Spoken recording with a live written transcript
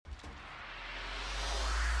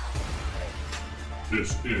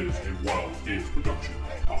This is a Wild Age Production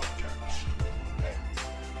podcast.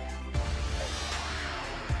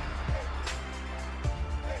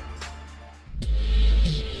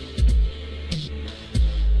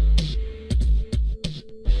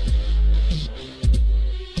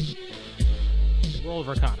 Roll of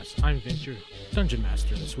Arkonis. I'm Vince, your Dungeon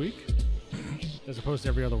Master this week, as opposed to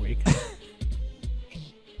every other week.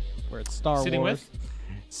 Where it's Star Sitting Wars. with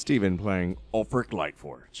Steven playing Ulfric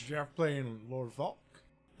Lightforge. Jeff playing Lord Falk.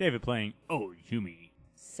 David playing Yumi.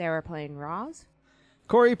 Sarah playing Roz.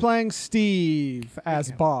 Corey playing Steve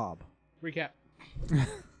as Bob. recap.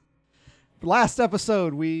 Last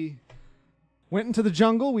episode, we went into the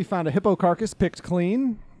jungle. We found a hippo carcass picked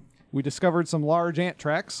clean. We discovered some large ant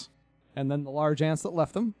tracks, and then the large ants that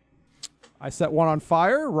left them. I set one on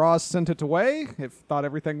fire. Roz sent it away. It thought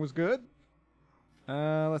everything was good.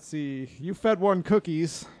 Let's see. You fed one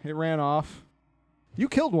cookies. It ran off. You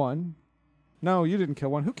killed one. No, you didn't kill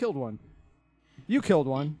one. Who killed one? You killed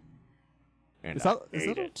one. And Is that- I is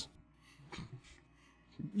ate that a- it.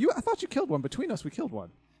 I thought you killed one. Between us, we killed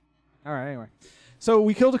one. All right, anyway. So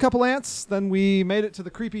we killed a couple ants. Then we made it to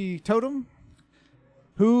the creepy totem,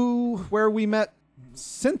 where we met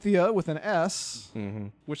Cynthia with an S,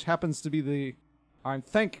 which happens to be I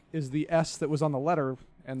think is the S that was on the letter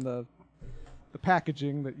and the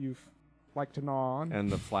packaging that you've liked to gnaw on.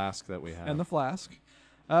 And the flask that we have. And the flask.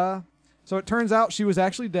 So it turns out she was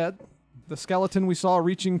actually dead. The skeleton we saw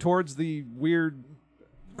reaching towards the weird,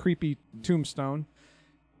 creepy tombstone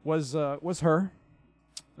was her.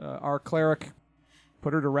 Our cleric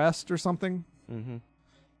put her to rest or something. Mm-hmm.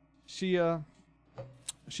 She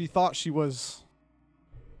thought she was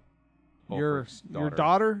your daughter.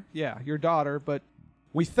 daughter. Yeah, your daughter. But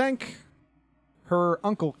we think her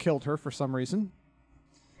uncle killed her for some reason.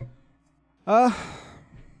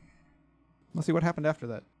 Let's see what happened after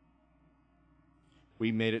that.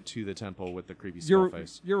 We made it to the temple with the creepy skull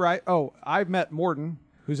face. You're right. Oh, I've met Morden,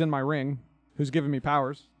 who's in my ring, who's given me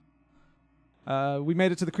powers. We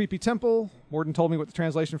made it to the creepy temple. Morden told me what the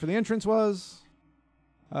translation for the entrance was.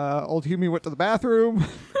 Old Humi went to the bathroom.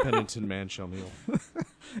 Penitent man shall kneel.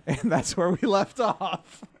 And that's where we left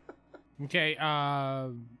off. Okay,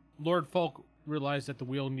 Lord Falk realized that the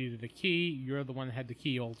wheel needed a key. You're the one that had the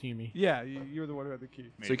key, old Yumi. Yeah, you're the one who had the key.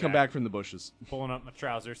 So you come back from the bushes. Pulling up my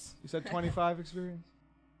trousers. You said 25 experience?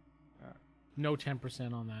 No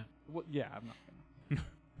 10% on that. Well, yeah, I'm not gonna.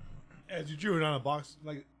 As you're chewing on a box,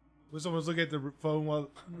 like when someone's looking at the phone while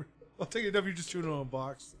take it up, you're just chewing on a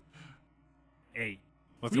box. Hey,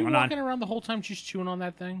 what's Were you going on? walking around the whole time just chewing on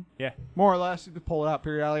that thing? Yeah. More or less, you have to pull it out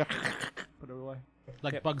periodically. Put it away.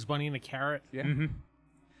 Like Bugs Bunny and a carrot? Yeah. Mm-hmm.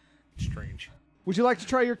 Strange. Would you like to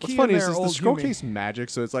try your key What's funny in is there, the old scroll Humi? case magic,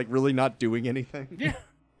 so it's like really not doing anything. Yeah.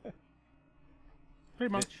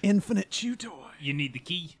 Pretty much. Infinite chew toy. You need the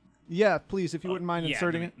key. Yeah, please, if you wouldn't mind Yeah,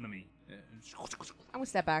 inserting it. Let me. I'm gonna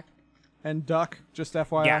step back. And duck, just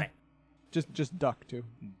FYI. Got it. Just duck, too.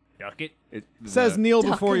 Duck it. It Says kneel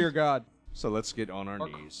Duck. before your god. So let's get on our Or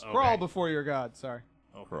knees. Okay. Crawl before your god, sorry.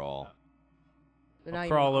 Crawl. But now I'll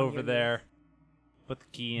you crawl want over your- there. Put the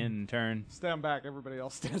key in and turn. Stand back, everybody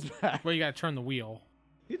else stands back. Well, you gotta turn the wheel.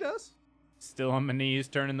 He does. Still on my knees,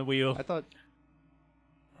 turning the wheel. I thought.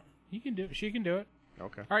 You can do it. She can do it.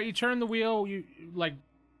 Okay. All right, you turn the wheel, you like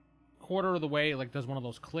quarter of the way, it like does one of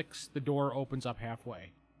those clicks. The door opens up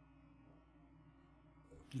halfway.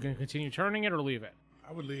 You gonna continue turning it or leave it?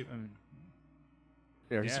 I would leave.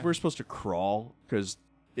 Yeah, 'cause Yeah. if we're supposed to crawl because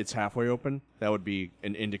it's halfway open, that would be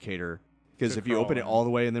an indicator. Because To if you open it crawl in. all the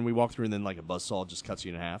way and then we walk through and then like a buzzsaw just cuts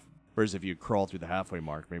you in half. Whereas if you crawl through the halfway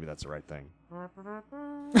mark, maybe that's the right thing.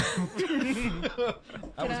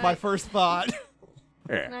 That was my first thought.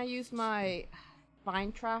 Can I use my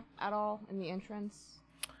vine trap at all in the entrance?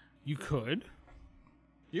 You could.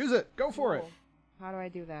 Use it. Go for it. Cool. How do I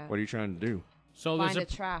do that? What are you trying to do? So Find a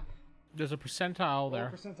trap. there's a percentile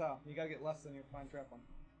there. Percentile. You gotta get less than your fine trap one.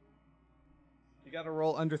 You gotta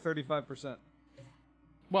roll under 35%.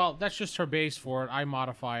 Well, that's just her base for it. I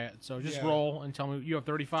modify it. So just Yeah. roll and tell me you have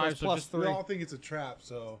 35. it's So plus just We 3. all think it's a trap,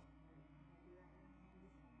 so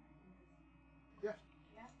Yeah.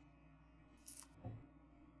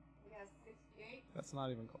 That's not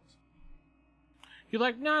even close. you're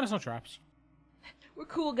like, nah, there's no traps. We're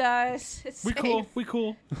cool, guys. It's We safe. cool. We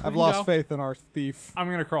cool. I've We lost go. faith in our thief. I'm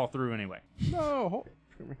gonna crawl through anyway. No.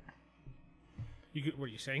 Were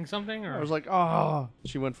you saying something or? I was like, oh.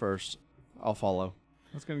 She went first. I'll follow.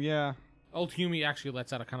 That's gonna. Yeah. Old Humi actually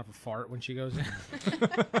lets out a kind of a fart when she goes in.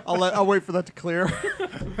 I'll wait for that to clear.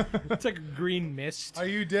 It's like a green mist. are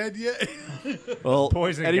you dead yet? Well,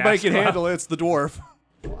 Poison anybody gas can cloud. handle it. It's the dwarf.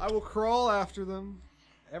 I will crawl after them.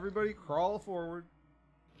 Everybody crawl forward.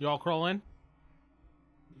 You all crawl in.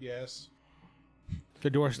 Yes. The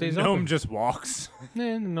door stays Gnome open. just walks.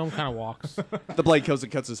 The gnome kind of walks. The blade goes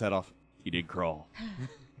and cuts his head off. He did crawl.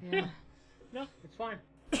 Yeah. No, it's fine.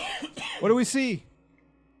 What do we see?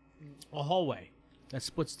 A hallway that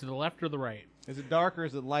splits to the left or the right. Is it dark or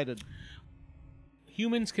is it lighted?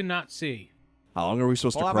 Humans cannot see. How long are we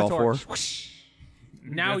supposed Pull to out my crawl for? torch.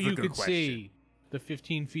 Now That's a you good could question. see the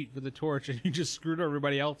 15 feet for the torch, and you just screwed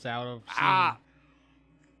everybody else out of seeing. Ah!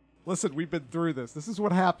 Listen, we've been through this. This is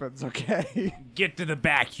what happens, okay? Get to the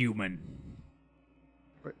back, human.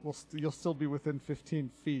 But you'll still be within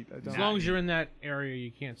 15 feet. I don't As long as you're in that area,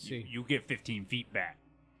 you can't see. You get 15 feet back.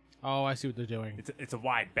 Oh, I see what they're doing. It's a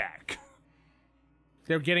wide back.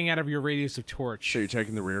 They're getting out of your radius of torch. So you're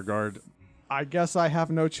taking the rear guard? I guess I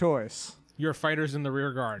have no choice. Your fighters in the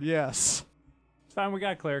rear guard. Yes. It's fine. We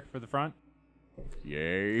got cleric for the front.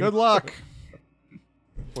 Yay. Good luck.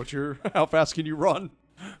 How fast can you run?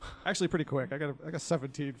 Actually, pretty quick. I got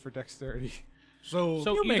 17 for dexterity. So,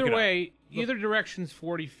 So You'll make either it up. way, either direction's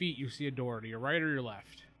 40 feet. You see a door to your right or your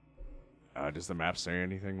left. Does the map say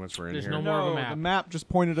anything once we're in There's here? no more of a map. The map just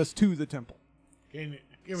pointed us to the temple. can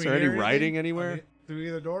Is we there any hear writing anything anywhere? through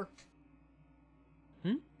either door?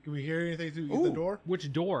 Hmm? Can we hear anything through either door?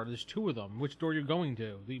 Which door? There's two of them. Which door you're going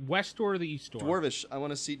to? The west door or the east door? Dwarvish, I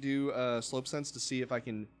want to do slope sense to see if I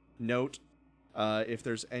can note if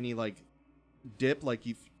there's any like dip. Like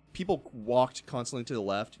if people walked constantly to the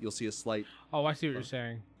left, you'll see a slight. Oh, I see what you're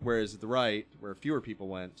saying. Whereas at the right, where fewer people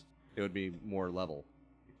went, it would be more level.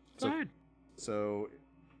 Go ahead. So,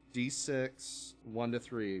 D6 1 to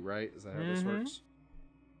 3, right? Is that how this Mhm. works?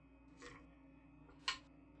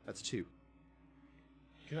 That's a 2.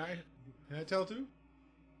 Can I tell too?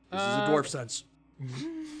 This is a dwarf sense.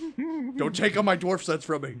 Don't take on my dwarf sense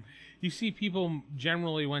from me. You see people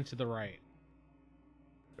generally went to the right.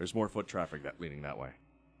 There's more foot traffic leading that way.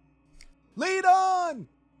 Lead on!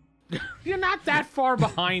 You're not that far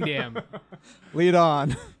behind him. Lead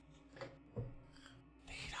on.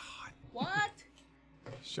 What?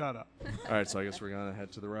 Shut up. All right, so I guess we're gonna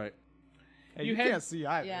head to the right. Hey, You you had- can't see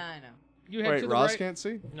either. Yeah, I know. You head Wait, to the Ross right. can't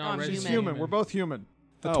see. No, I'm Reg She's is human. human. We're both human.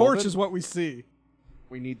 The Oh, torch then- is what we see.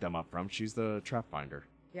 We need them up front. She's the trap finder.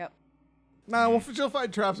 Yep. Nah, well, she'll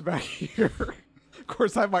find traps back here. Of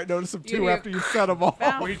course, I might notice them too You- after you set them off.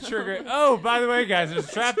 Found- We trigger. Oh, by the way, guys, there's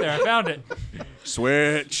a trap there. I found it.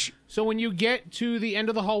 Switch. So when you get to the end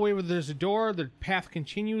of the hallway where there's a door, the path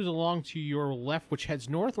continues along to your left, which heads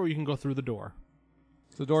north, or you can go through the door.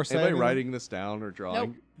 The door say Anybody anything? writing this down or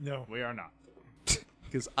drawing? No. We are not.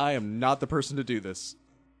 Because I am not the person to do this.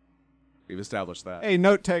 We've established that. Hey,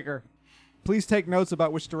 note taker. Please take notes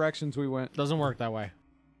about which directions we went. Doesn't work that way.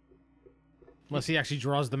 Unless he actually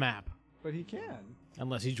draws the map. But he can.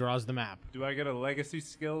 Unless he draws the map. Do I get a legacy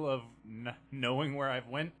skill of knowing where I've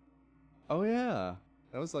went? Oh yeah,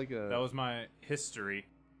 that was like a. That was my history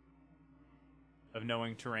of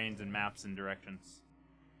knowing terrains and maps and directions.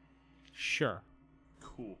 Sure.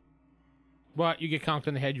 Cool. But you get conked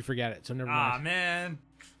on the head, you forget it, so never Ah, mind. man.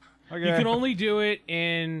 Okay. You can only do it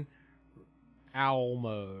in owl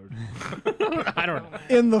mode. I don't know.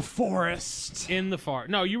 in the forest. In the far.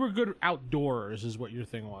 No, you were good outdoors, is what your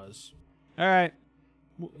thing was. All right.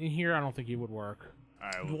 In here, I don't think it would work. All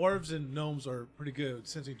right. Well, Dwarves and gnomes are pretty good at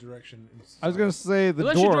sensing direction. I was gonna say the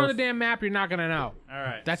Unless you draw the dwarf. damn map, you're not gonna know. all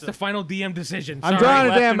right. That's so the final DM decision. I'm Sorry. drawing a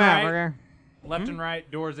left damn and map. right. Okay. left and right,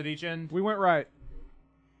 doors at each end. We went right.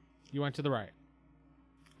 You went to the right.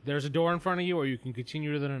 There's a door in front of you, or you can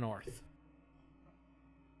continue to the north.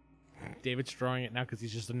 David's drawing it now because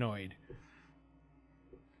he's just annoyed.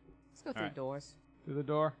 Let's go through Alright. doors. Through the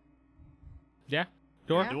door. Yeah?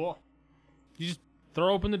 Door? Yeah. Door. You just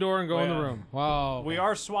throw open the door and go in the Well, room. Wow. We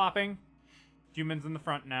are swapping. Humans in the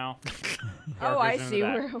front now. Oh, I Darkers in the see.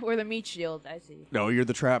 back. We're the meat shield. I see. No, you're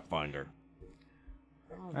the trap finder.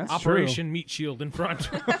 Oh, That's Operation Meat Shield in front.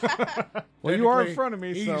 true. Well, you are in Technically, front of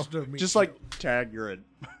me, so he's the meat Just shield. like tag, you're in.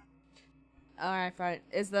 All right, fine.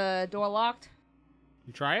 Is the door locked?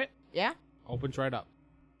 You try it? Yeah. Opens right up.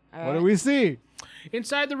 All what do right. we see?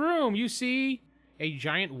 Inside the room, you see a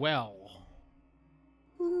giant well.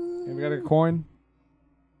 Have we got a coin?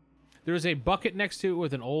 There is a bucket next to it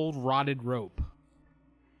with an old rotted rope.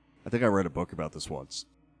 I think I read a book about this once.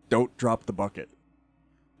 Don't drop the bucket.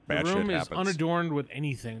 Bad The room shit is happens. unadorned with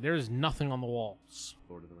anything. There is nothing on the walls.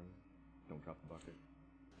 Lord of the Rings. Don't drop the bucket.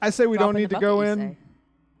 I say we Drop don't in need the to go bucket, you in. say.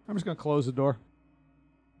 I'm just gonna close the door.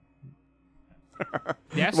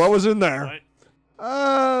 Yes? What was in there?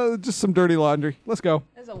 Just some dirty laundry. Let's go.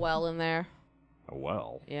 There's a well in there. A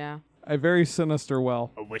well. Yeah. A very sinister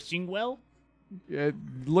well. A wishing well? It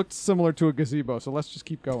looked similar to a gazebo, so let's just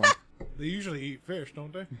keep going. They usually eat fish,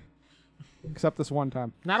 don't they? Except this one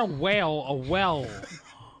time. Not a whale, a well.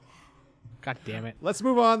 God damn it. Let's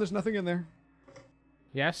move on. There's nothing in there.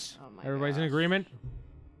 Yes? Oh my Everybody's in gosh. agreement?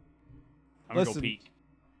 I'm gonna go Listen. peek.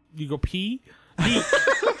 You go pee? Pee.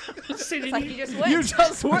 It's like you just went. You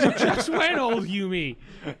just went. Just went, old Yumi.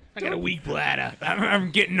 I got a weak bladder.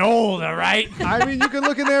 I'm getting old, all right? I mean, you can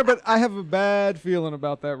look in there, but I have a bad feeling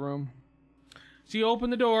about that room. So you open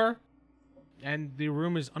the door, and the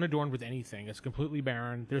room is unadorned with anything. It's completely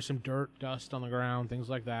barren. There's some dirt, dust on the ground, things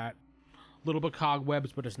like that. A little bit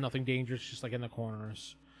cobwebs, but it's nothing dangerous, just like in the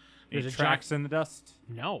corners. Any There's a tracks in the dust?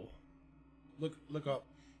 No. Look up.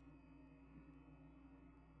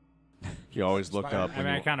 You always look up. I When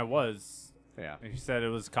mean, I you, kind of was. yeah. You said it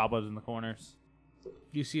was cobwebs in the corners.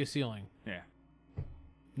 You see a ceiling. Yeah.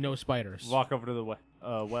 No spiders. Walk over to the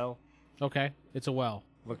well. Okay, it's a well.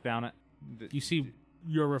 Look down it. You see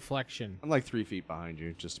your reflection. I'm like 3 feet behind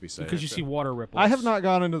you, just to be safe. Because you see water ripples. I have not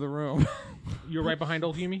gone into the room. You're right behind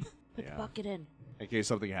old Yumi? Put the Yeah. bucket in. In case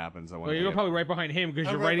something happens, I want Well, to. you're probably right behind him because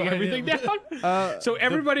I'm you're right writing behind everything him. down. So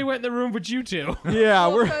everybody went in the room but you two. Yeah,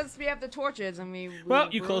 Well, we're because we have the torches and we. Well,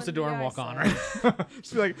 you close the ruined door and walk on, eyesight. right?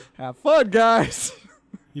 just be like, have fun, guys.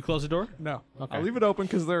 You close the door? No, Okay. I'll leave it open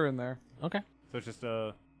because they're in there. Okay. So it's just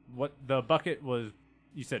what the bucket was.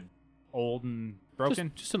 You said old and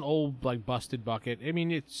broken. Just an old, like, busted bucket. I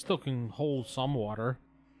mean, it still can hold some water.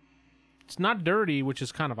 It's not dirty, which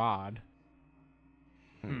is kind of odd.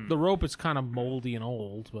 The rope is kind of moldy and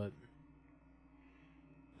old, but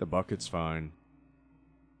The bucket's fine.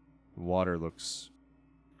 Water looks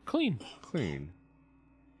clean. clean.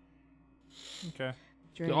 Okay.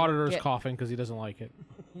 The Drink auditor's it. coughing because he doesn't like it.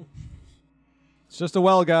 It's just a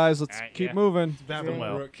well, guys. Let's Alright, keep yeah. moving. Bathroom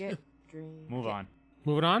well. Rook. Get, drink Move it. on.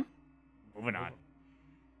 Moving on? Moving on.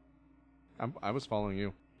 I was following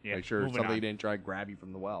you. Yeah. Make sure moving somebody on. didn't try to grab you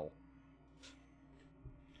from the well.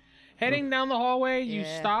 Heading down the hallway, you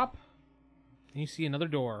Yeah. stop, and you see another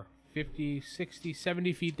door, 50, 60,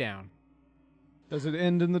 70 feet down. Does it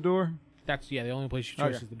end in the door? That's, the only place you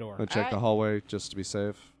choose Okay. is the door. Gonna check the Alright. hallway just to be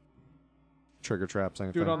safe. Trigger traps,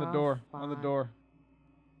 anything. Do it on the Oh, door. On the fine. door.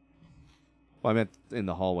 Well, I meant in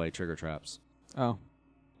the hallway. Trigger traps. Oh.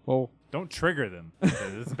 Well, Don't trigger them.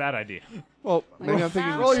 It's a bad idea. Well, Like maybe a I'm thinking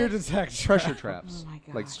fountain. roll your detect. pressure traps, Oh my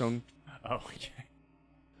like gosh. stone. Oh, okay.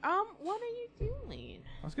 What are you doing?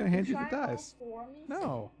 I was gonna hand you the Try to roll dice. for me?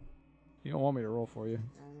 No. You don't want me to roll for you.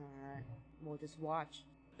 Alright. We'll just watch.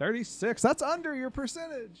 36. That's under your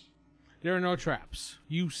percentage. There are no traps.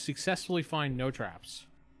 You successfully find no traps.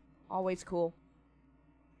 Always cool.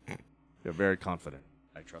 You're very confident.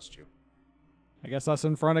 I trust you. I guess us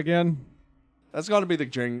in front again. That's got to be the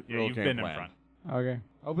general Yeah, you've game been in plan. front. Okay.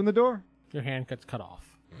 Open the door. Your hand gets cut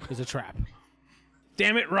off. There's a trap.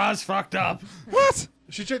 Damn it, Roz fucked up. What?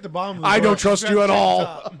 She checked the bottom of the I door. don't trust She you at checked the all.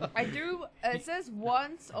 top. I do. It says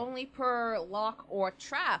once only per lock or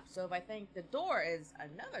trap. So if I think the door is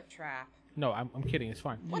another trap. No, I'm kidding. It's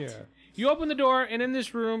fine. Yeah. You open the door, and in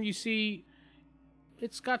this room, you see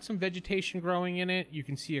it's got some vegetation growing in it. You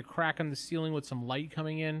can see a crack on the ceiling with some light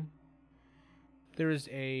coming in. There is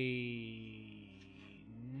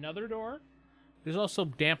another door. There's also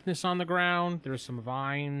dampness on the ground. There's some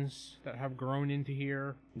vines that have grown into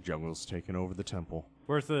here. Jungle's taken over the temple.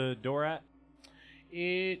 Where's the door at?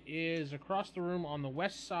 It is across the room on the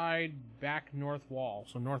west side, back north wall,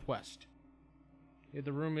 so northwest.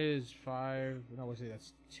 The room is 5, no, what's it,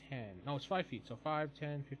 that's 10. No, it's 5 feet, so 5,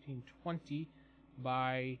 10, 15, 20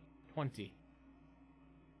 by 20.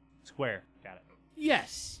 Square. Got it.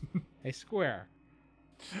 Yes! A square.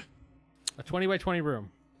 A 20 by 20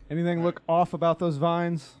 room. Anything look off about those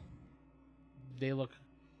vines? They look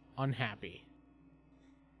unhappy.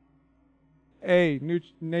 Hey,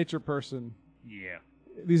 nature person. Yeah.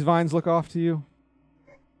 These vines look off to you?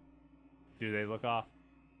 Do they look off?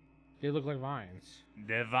 They look like vines.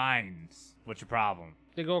 They're vines. What's your problem?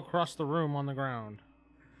 They go across the room on the ground.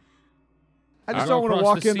 I just Go don't want to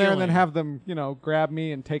across walk the in there and then ceiling. have them, grab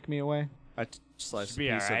me and take me away. I sliced Should a be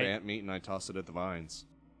piece alright. of ant meat and I tossed it at the vines.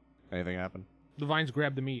 Anything happen? The vines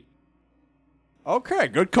grab the meat. Okay,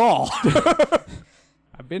 good call.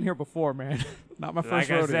 I've been here before, man. Not my Like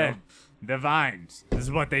first I rodeo. said, the vines. This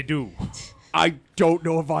is what they do. I don't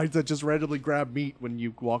know of vines that just randomly grab meat when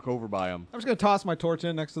you walk over by them. I'm just going to toss my torch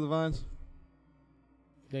in next to the vines.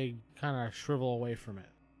 They kind of shrivel away from it.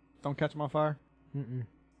 Don't catch them on fire. Mm-mm.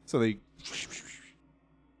 So they.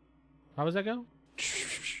 How does that go?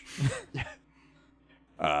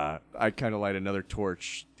 I kind of light another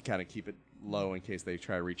torch to kind of keep it low in case they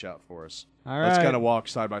try to reach out for us. All Let's right. kind of walk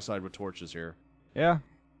side by side with torches here. Yeah.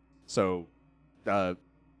 So,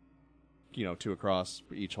 two across,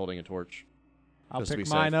 each holding a torch. I'll Just to pick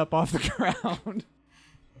be mine safe. up off the ground.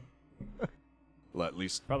 Well, at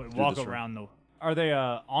least Probably do walk this room. around the. Are they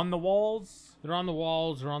on the walls? They're on the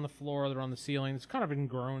walls, they're on the floor, they're on the ceiling. It's kind of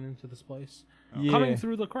ingrown into this place. Yeah. Coming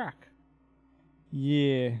through the crack.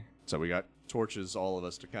 Yeah. So we got torches, all of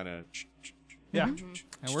us, to kind of. Yeah.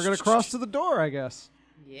 And we're going to cross to the door, I guess.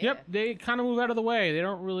 Yeah. Yep, they kind of move out of the way.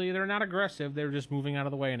 They're not aggressive. They're just moving out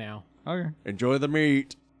of the way now. Okay. Enjoy the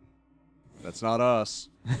meat. That's not us.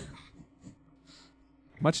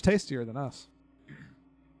 Much tastier than us.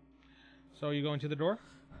 So you go into the door?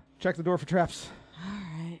 Check the door for traps. All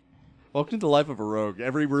right. Welcome to the life of a rogue.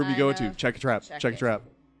 Every room you I go know. to, check a trap. Check Check a it. trap.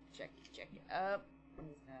 Check it up. What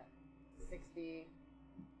is that? 60.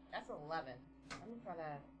 That's 11. Let me try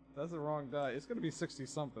that. That's the wrong die. It's going to be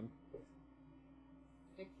 60-something.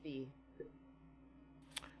 60.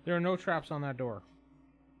 There are no traps on that door.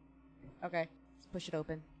 Okay. Let's push it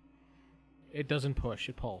open. It doesn't push,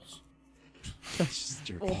 it pulls.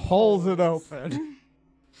 Pulls it open.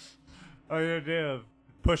 Oh, the idea of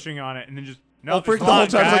pushing on it and then just no, Oh, it's freak the whole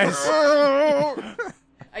locked, time. guys. It's like,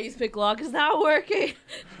 I used pick lock. It's not working.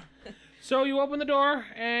 So you open the door,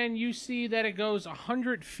 and you see that it goes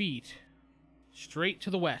 100 feet straight to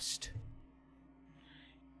the west.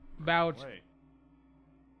 About... Wait.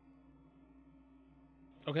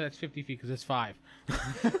 Okay, that's 50 feet, because it's 5.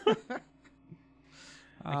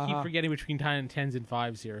 I keep forgetting between 10s and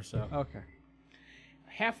 5s here, so... Okay.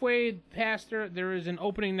 Halfway past there is an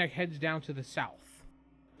opening that heads down to the south,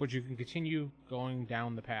 but you can continue going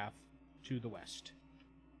down the path to the west.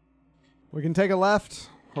 We can take a left,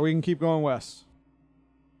 or we can keep going west.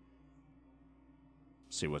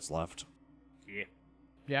 see what's left. Yeah.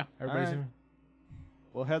 Yeah, everybody's All right. in.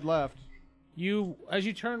 We'll head left. As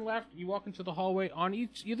you turn left, you walk into the hallway. On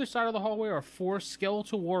either side of the hallway are 4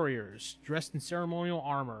 skeletal warriors dressed in ceremonial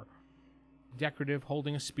armor, decorative,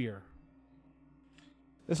 holding a spear.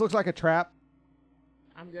 This looks like a trap.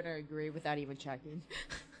 I'm gonna agree without even checking.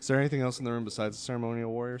 Is there anything else in the room besides the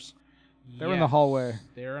ceremonial warriors? They're in the hallway.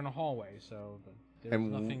 They're in a hallway, so there's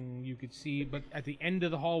And nothing you could see. But at the end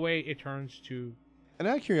of the hallway, it turns to... And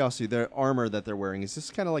out of curiosity, their armor that they're wearing, is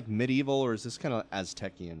this kind of like medieval or is this kind of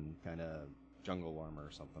Aztecian kind of jungle armor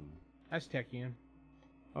or something? Aztecian.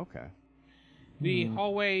 Okay. The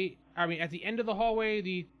hallway... I mean, at the end of the hallway,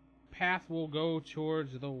 the path will go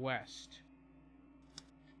towards the west.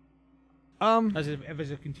 As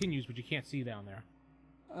it continues, but you can't see down there.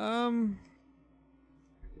 I'm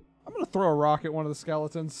gonna throw a rock at one of the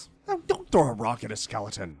skeletons. No, don't throw a rock at a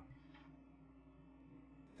skeleton.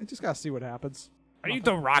 I just gotta see what happens. Why do you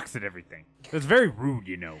throw rocks at everything? That's very rude,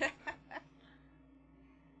 you know.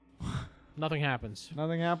 Nothing happens.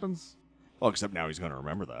 Nothing happens. Well, except now he's going to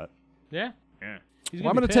remember that. Yeah? Yeah. He's Well,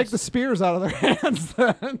 I'm be gonna take the pissed. spears out of their hands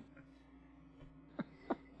then.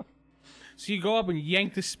 So you go up and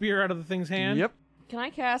yank the spear out of the thing's hand? Yep. Can I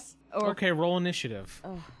cast? Or Okay, roll initiative.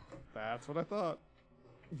 That's what I thought.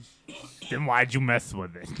 Then why'd you mess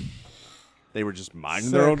with it? They were just minding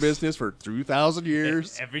their own 6. business for 2,000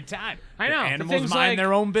 years. Every time. I know. The The animals thing's mind like-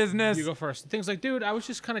 their own business. You go first. The thing's like, dude, I was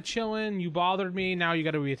just kind of chilling. You bothered me. Now you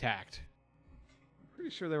got to be attacked. Pretty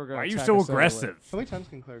sure they were gonna. Why are you attack so us anyway. aggressive? How many times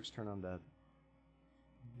can clerics turn undead?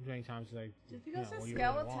 Many times like, just you because know, they're what you really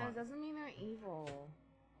skeletons want. doesn't mean they're evil.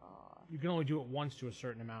 You can only do it once to a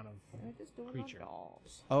certain amount of They're just doing creature.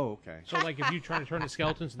 dolls. Oh, okay. So, like, if you try to turn the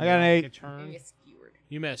skeletons and I got they an don't 8. get turned, Maybe it's skewered.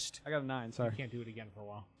 you missed. I got a 9. You Sorry. can't do it again for a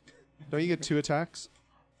while. Don't you get 2 attacks?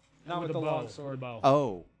 Not with the bow. long With sword. the bow.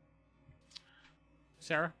 Oh.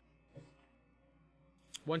 Sarah?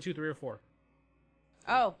 1, 2, 3, or 4?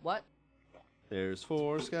 Oh, what? There's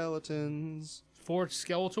 4 skeletons. 4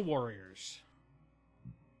 skeletal warriors.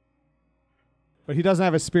 But he doesn't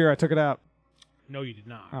have a spear. I took it out. No, you did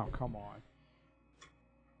not. Oh, come on.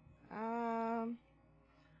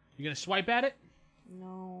 You gonna swipe at it?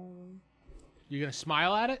 No. You gonna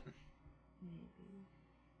smile at it?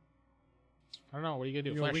 I don't know. What are you gonna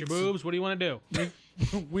do? You Flash your winks- boobs? What do you want to do?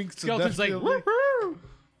 Winks to Skeleton's like, definitely. "Woo-hoo!"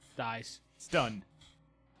 Dies. Stunned.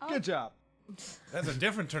 Good job. That's a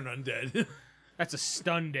different turn undead. That's a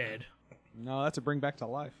stun dead. No, that's a bring back to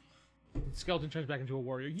life. Skeleton turns back into a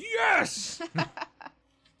warrior. Yes!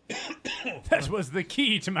 That was the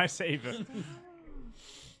key to my saving.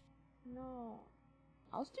 No.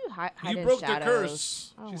 I'll just do hide You in broke the shadows.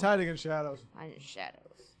 curse. Oh, She's hiding in shadows. hide in shadows.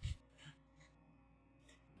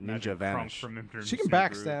 Ninja Crunk vanish. from Enter She can Snoop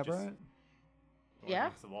backstab, Group, right? Yeah,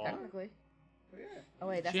 against the wall. technically. Oh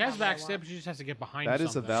wait, that's She has not what I backstab, want. but she just has to get behind That is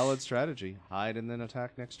a something. valid strategy. Hide and then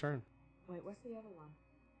attack next turn. Wait, what's the other one?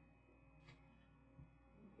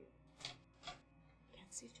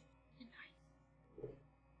 Can't see.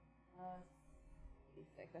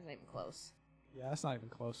 76. That's not even close. Yeah, that's not even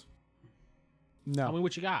close. Tell me No.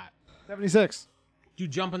 what you got. 76. You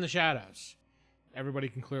jump in the shadows. Everybody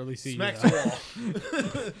can clearly see Smack you.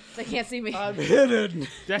 the wall. They can't see me. I'm hidden.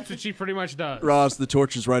 That's what she pretty much does. Roz, the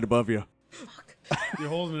torch is right above you. You're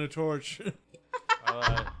holding a torch.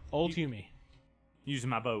 Old Humie. Using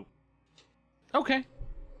my boat. Okay.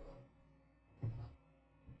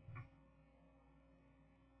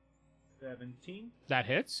 17. That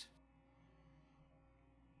hits.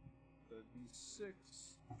 36.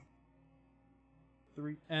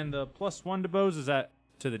 3. And the +1 to bows, is that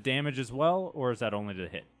to the damage as well, or is that only to the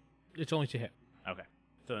hit? It's only to hit. Okay.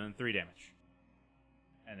 So then 3 damage.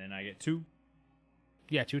 And then I get 2.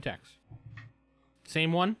 Yeah, 2 attacks.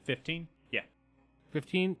 Same one. 15? Yeah.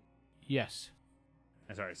 15. Yes.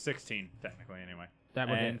 I'm sorry, 16 technically anyway. That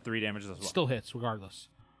would and hit. 3 damages as well. Still hits, regardless.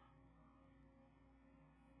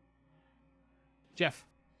 Jeff.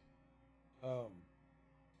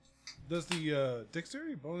 Does the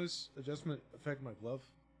dexterity bonus adjustment affect my glove?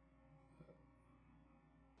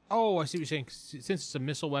 Oh, I see what you're saying. Since it's a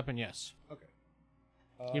missile weapon, yes. Okay.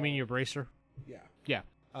 You mean your bracer? Yeah. Yeah.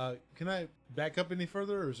 Can I back up any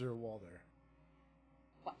further, or is there a wall there?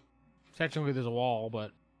 Technically, there's a wall,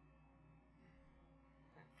 but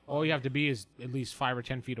all you have to be is at least 5 or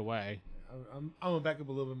 10 feet away. I'm gonna back up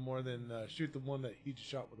a little bit more than shoot the one that he just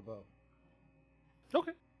shot with a bow.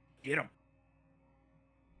 Okay. Get him.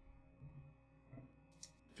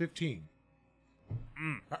 15.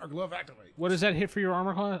 Power glove activate. What does that hit for your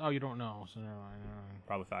armor class? Oh, you don't know. So never mind.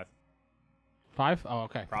 Probably 5. 5? Oh,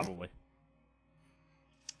 okay. Probably.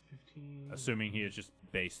 15. Assuming he is just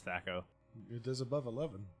base Thaco. It does above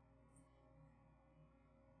 11.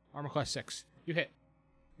 Armor class 6. You hit.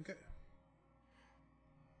 Okay.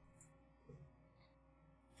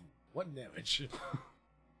 1 damage.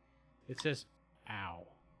 It says, ow.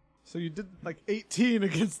 So you did like 18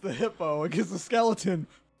 against the hippo, against the skeleton.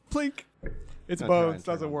 Plink. It's Not bones.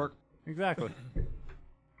 trying, Doesn't trying. work. Exactly.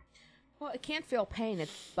 Well, it can't feel pain.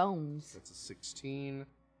 It's bones. That's a 16,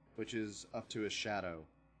 which is up to a shadow.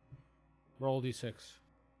 Roll d6.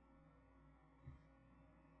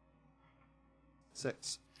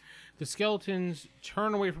 6. The skeletons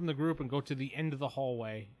turn away from the group and go to the end of the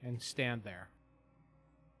hallway and stand there.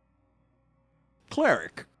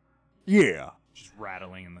 Cleric. Yeah. Just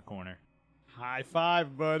rattling in the corner. High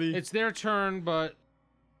five, buddy. It's their turn, but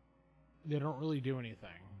they don't really do anything.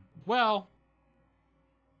 Well,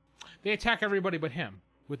 they attack everybody but him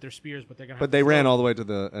with their spears, but they're gonna. But they ran all the way to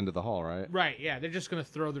the end of the hall, right? Right? Yeah, they're just gonna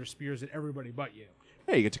throw their spears at everybody but you.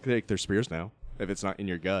 Hey, you get to take their spears now, if it's not in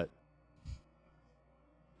your gut.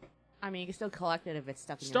 I mean, you can still collect it if it's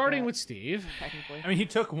stuck in Starting your with gut, Steve. technically. I mean, he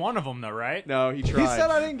took one of them though, right? No, he He tried. said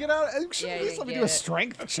I didn't get out. Should Yeah, at you least let didn't me get do a it.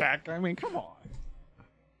 strength check. I mean, come on.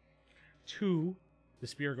 2, the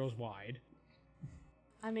spear goes wide.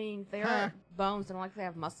 I mean, they are bones. I don't like they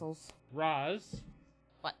have muscles. Roz,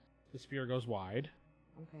 What? the spear goes wide.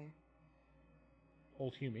 Okay.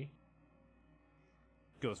 Old Humie.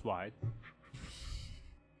 Goes wide.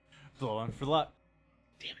 Blowing for luck.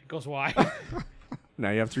 Damn it, goes wide. Now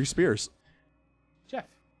you have 3 spears. Jeff.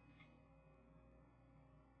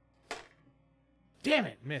 Damn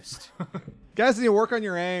it, missed. Guys need to work on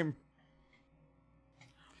your aim.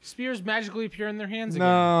 Spears magically appear in their hands again.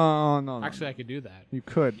 No. Actually, I could do that. You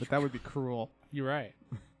could, but that would be cruel. You're right.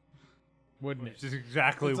 Wouldn't it? Which is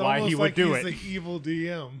exactly It's why he almost would like do he's it. the evil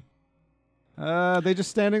DM. They just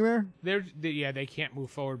standing there? They can't move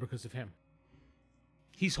forward because of him.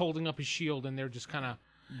 He's holding up his shield, and they're just kind of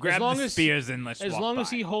Grab long the as- spears and let's as walk long as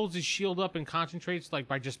by. he holds his shield up and concentrates, like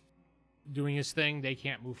by just doing his thing, they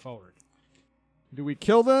can't move forward. Do we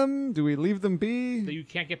kill them? Do we leave them be? So you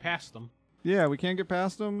can't get past them. Yeah, we can't get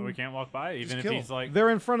past them. We can't walk by, even if kill he's like They're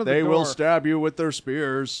in front of the They door. will stab you with their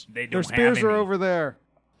spears. they don't Their have spears are any. over there.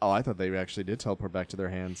 Oh, I thought they actually did teleport back to their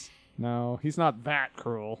hands. No, he's not that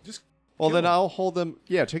cruel. Well, Kill then them. I'll hold them.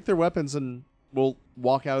 Yeah, take their weapons and we'll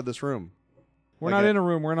walk out of this room. We're Like not a- in a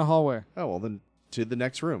room. We're in a hallway. Oh, well, then to the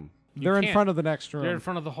next room. They're in can't. front of the next room. They're in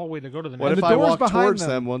front of the hallway to go to the What next. if the I door's walk behind towards them.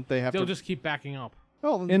 them? Won't they have They'll to? just keep backing up.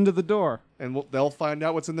 Oh, then, Into the door. and they'll find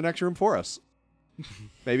out what's in the next room for us.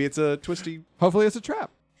 Maybe it's a twisty. Hopefully, it's a trap.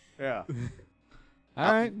 Yeah.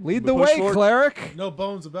 All right, lead we the push way, forward. cleric. No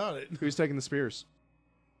bones about it. Who's taking the spears?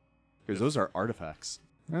 Because those are artifacts.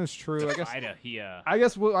 That's true. I guess. Ida, he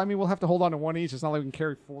We'll have to hold on to one each. It's not like we can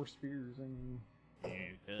carry 4 spears. I mean.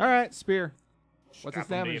 All right, spear. What's its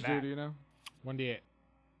Strap 'em to your damage do? back. Do you know? 1d8.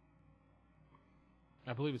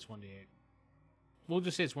 I believe it's 1d8. We'll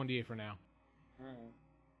just say it's 1d8 for now.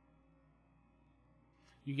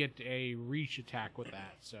 You get a reach attack with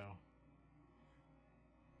that, so.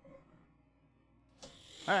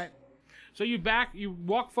 All right. So you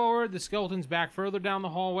walk forward. The skeleton's back further down the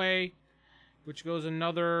hallway, which goes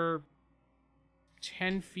another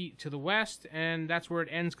 10 feet to the west, and that's where it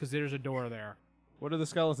ends because there's a door there. What do the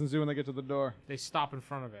skeletons do when they get to the door? They stop in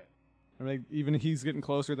front of it. I mean, even if he's getting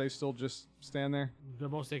closer, they still just stand there? The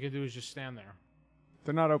most they can do is just stand there.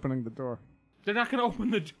 They're not opening the door. They're not going to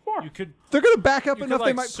open the door. You could They're going to back up you enough could, they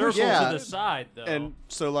like, might circle push Yeah. to the side though. And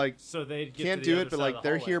so like so they'd get can't to the do other it, but side like of the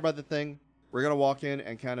they're hallway. here by the thing. We're gonna walk in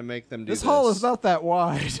and kind of make them do This this. hall is not that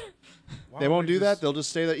wide. They won't do that. They'll just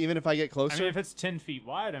stay there even if I get I closer. mean, if it's 10 feet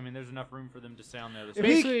wide, I mean, there's enough room for them to stay on the other If side.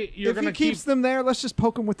 Basically, you're if he gonna keeps keep- them there, let's just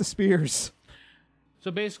poke them with the spears. So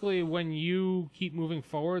basically, when you keep moving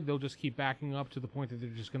forward, they'll just keep backing up to the point that they're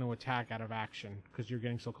just going to attack out of action because you're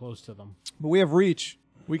getting so close to them. But we have reach.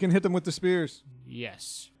 We can hit them with the spears.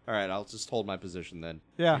 Yes. All right, I'll just hold my position then.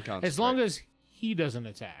 Yeah. and As long concentrate. as he doesn't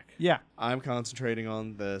attack. Yeah. I'm concentrating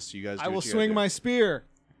on this, you guys. Do I will what you swing gotta my spear.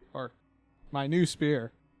 Or my new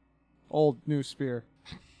spear. Old new spear.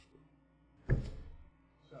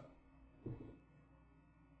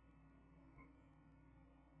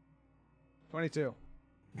 $22.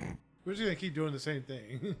 We're just gonna keep doing the same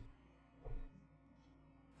thing. do.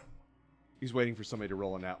 He's waiting for somebody to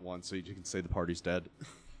roll a nat one so you can say the party's dead.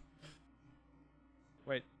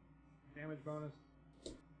 Wait. Damage bonus.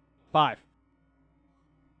 5.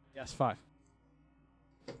 Yes, 5.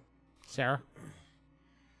 Sarah?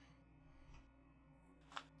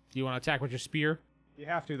 Do you want to attack with your spear? You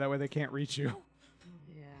have to, that way they can't reach you.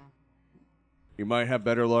 Yeah. You might have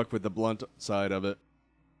better luck with the blunt side of it.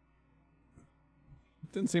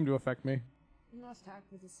 Didn't seem to affect me. Let's attack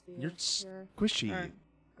with the spear. You're Sure. squishy. Alright,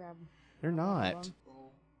 grab 'em. You're not.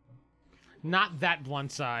 Not that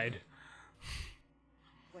blunt side.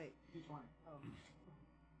 Wait.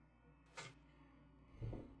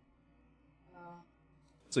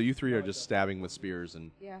 So you three are just stabbing with spears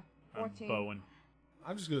and. Yeah. I'm 14. bowing.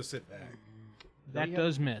 I'm just gonna sit back. That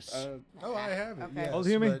does miss. Oh, I have it. Okay. Yes, Oh, do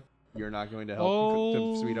you mean? but You're not going to help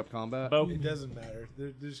Oh. to speed up combat? Bow. it doesn't matter.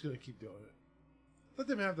 They're just gonna keep doing it. Let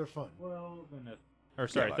them have their fun. Well, then or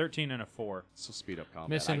sorry, Yeah, but- 13 and a 4. So speed up combat.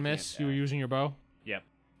 Miss I and can't miss. You were die. using your bow? Yep.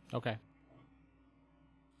 Okay.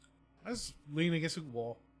 I just lean against the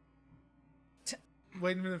wall.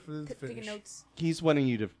 Wait a minute for them to Taking finish. notes. He's wanting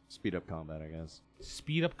you to speed up combat, I guess.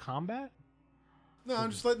 Speed up combat? No,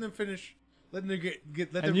 I'm just letting them finish. Letting them get.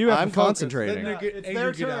 Let And them. you have I'm to focus. concentrating. Letting their It's anger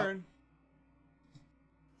their get out. turn.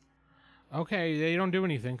 Okay, they don't do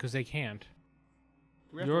anything because they can't. Do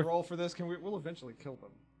we have You're- to roll for this? We'll eventually kill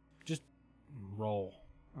them. Just roll.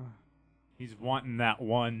 He's wanting that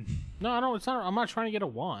one. No, I don't. It's not. I'm not trying to get a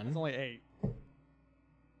It's 1. only 8.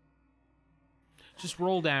 Just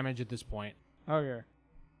roll damage at this point. Okay.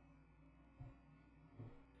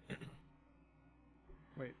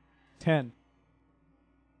 Wait. 10.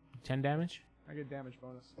 10 damage. I get damage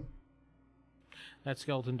bonus. That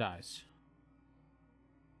skeleton dies.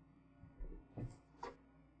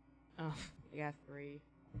 Oh, I got 3.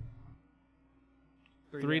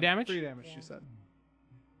 3 damage? 3 damage, Yeah. she said.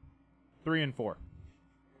 3 and 4.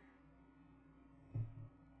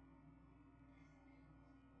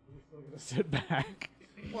 Gonna sit back.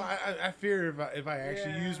 Well, I fear if I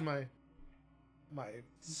actually use my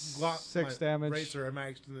 6 damage. racer, I'm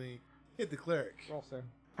actually hit the cleric. Roll, sir.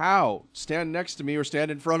 How? Stand next to me or stand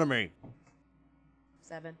in front of me?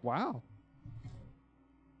 7. Wow.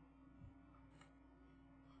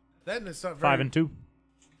 Then it's not very. 5 and 2.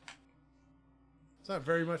 It's not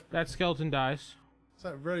very much. That skeleton dies. It's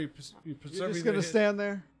not really You're preserving. just their gonna stand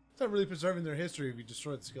there? It's not really preserving their history if you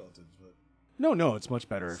destroy the skeletons. But No, it's much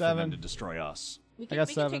better for 7. them to destroy us. We I can, got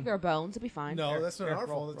we can 7. take their bones. It'll be fine. no, Here, that's not here, our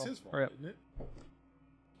roll, fault. It's roll. his fault, Hurry up. isn't it?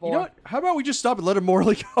 You know what? How about we just stop and let him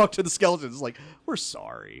morally talk to the skeletons? Like, we're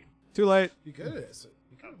sorry. Too late. You could ask it.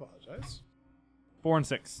 You could apologize. 4 and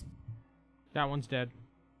 6. That one's dead.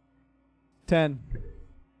 10.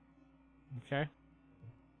 Okay.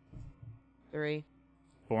 3.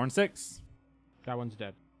 4 and 6. That one's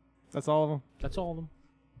dead. That's all of them. That's all of them.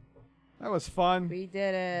 That was fun. We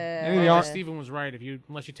did it. Maybe the ar- Stephen was right.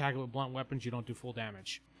 Unless you tackle with blunt weapons, you don't do full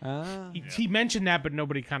damage. Ah. He mentioned that, but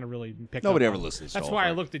nobody kind of really picked Nobody up ever on it. listens to That's all why I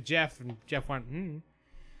that. looked at Jeff, and Jeff went,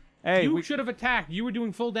 Hey, You we, should have attacked. You were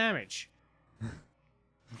doing full damage.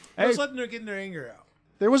 I was hey, letting her get their anger out.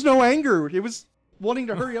 There was no anger. It was wanting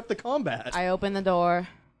to hurry up the combat. I open the door.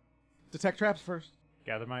 detect traps first.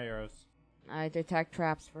 Gather my arrows. I detect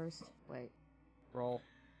traps first. Wait. Roll.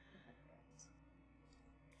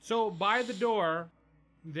 So by the door,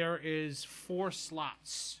 there is 4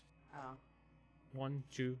 slots. Oh. 1,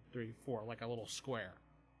 2, 3, 4, like a little square.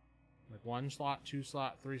 Like 1 slot, 2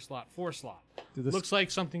 slot, 3 slot, 4 slot. Do this Looks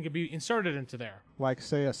like something could be inserted into there. like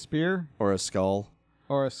say a spear Or a skull.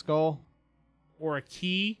 or a skull? Or a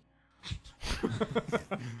key.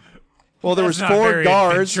 Well, there was That's not 4 very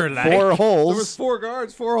guards, adventure-like. 4 There holes. was 4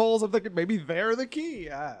 guards, 4 holes. I'm thinking maybe they're the key.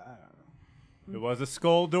 I don't know. It was a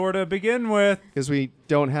skull door to begin with. Because we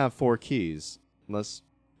don't have 4 keys. Unless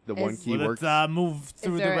the one Is- key Well, works. let's move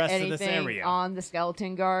through Is the there rest of anything this area. on the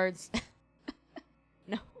skeleton guards?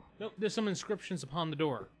 No. Nope, there's some inscriptions upon the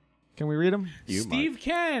door. Can we read them? You Steve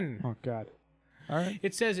can. Oh God. All right.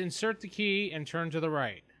 It says insert the key and turn to the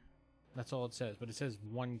right. That's all it says, but it says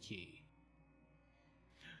 1 key.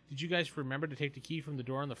 Did you guys remember to take the key from the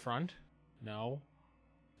door in the front? No.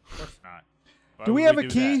 Of course not. Why Do we would have a do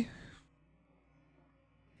key? that?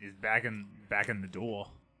 He's back in the door.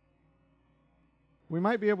 We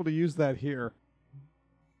might be able to use that here.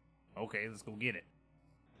 Okay, let's go get it.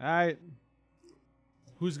 All right.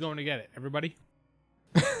 Who's going to get it? Everybody?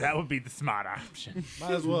 That would be the smart option.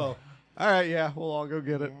 Might as well. All right. Yeah, we'll all go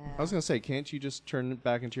get it. I was going to say, can't you just turn it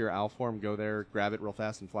back into your owl form, go there, grab it real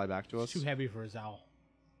fast, and fly back to us? Too heavy for his owl.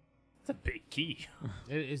 It's a big key.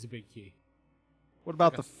 It is a big key. What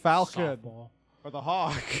about the falcon Softball. or the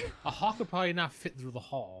hawk? A hawk would probably not fit through the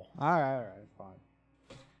hall. All right,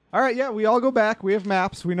 fine. All right, yeah, we all go back. We have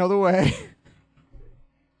maps. We know the way.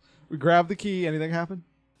 We grab the key. Anything happen?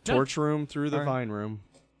 Torch room through the All right. vine room.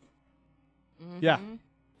 Yeah.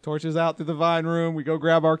 Torches out through the vine room. We go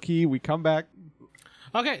grab our key. We come back.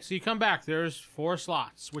 Okay, so you come back. There's 4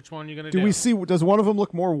 slots. Which one are you going to do? Do we see? Does one of them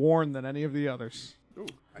look more worn than any of the others?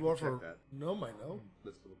 Dwarf no might know.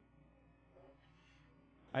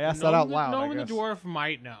 I asked that out the- loud. No I one the guess. dwarf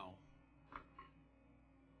might know.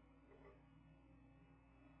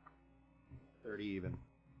 30 even.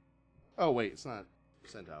 Oh, wait, it's not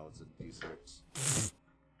percentile, it's a d6.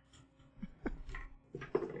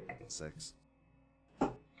 6.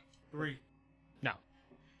 3. No.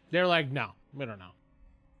 They're like, no, we don't know.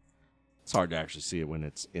 It's hard to actually see it when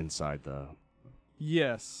it's inside the...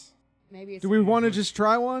 Yes. Maybe it's. Do we want to just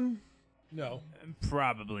try one? No.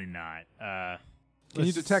 Probably not. Can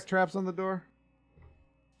you detect traps on the door?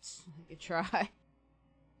 You try.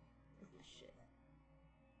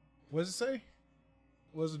 What does it say?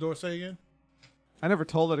 What does the door say again? I never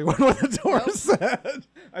told anyone what the door Nope. said.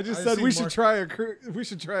 I just I said see we should Mark- try we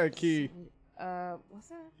should try a key. What's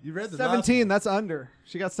that? You read the 17. That's under.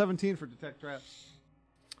 She got 17 for detect traps.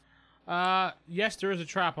 Yes, there is a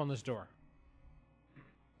trap on this door.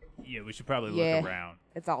 Yeah, we should probably Yeah. look around.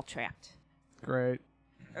 It's all trapped. Great.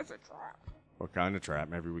 It's a trap. What kind of trap?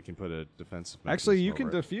 Maybe we can put a defensive Actually, you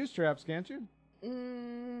mechanism can over it. defuse traps, can't you?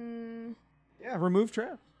 Mm, Yeah, remove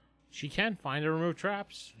trap. She can find and remove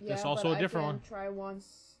traps. yeah, That's also but a different I one. can try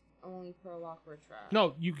once only per lock or trap.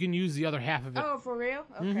 No, you can use the other half of it. Oh, for real?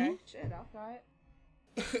 Okay. Mhm. Shit, I'll try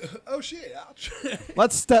it. Oh shit! Ouch.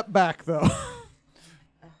 Let's step back, though.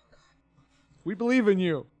 We believe in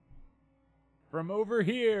you. From over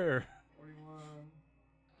here.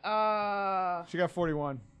 She got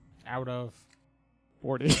 41. Out of.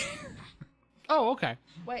 40. Oh, okay.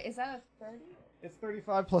 Wait, is that a 30? It's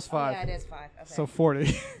 35 plus Oh, 5. yeah, it is 5. Okay. So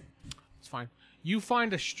 40. It's fine. You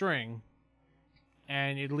find a string,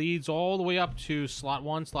 and it leads all the way up to slot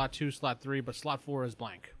 1, slot 2, slot 3, but slot 4 is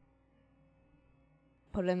blank.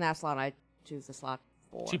 Put it in that slot. I choose the slot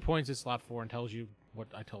 4. She points at slot 4 and tells you what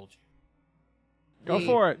I told you. Go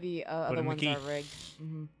for it. The Put other in the ones key. are rigged.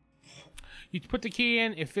 Mm-hmm. You put the key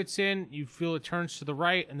in, it fits in, you feel it turns to the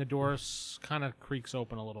right, and the door kind of creaks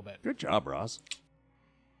open a little bit. Good job, Ross.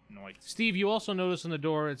 Noise. Steve, you also notice on the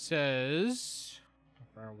door it says...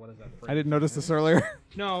 What is that phrase? I didn't notice this earlier.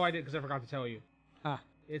 No, I did because I forgot to tell you. Ah.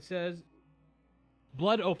 It says,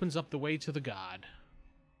 blood opens up the way to the god.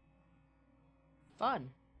 Fun.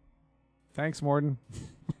 Thanks, Morden.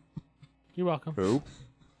 You're welcome. Who?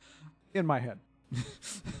 In my head.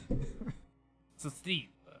 So, Steve,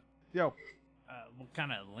 Yo, what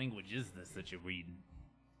kind of language is this that you're reading?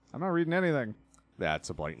 I'm not reading anything. That's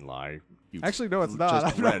a blatant lie. You Actually, no, it's just not.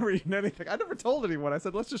 I'm not read. reading anything. I never told anyone. I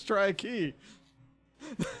said, let's just try a key.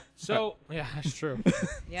 So, yeah, that's true.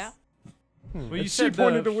 Yeah. Well, you And she said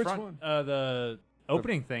pointed the to which front- one? the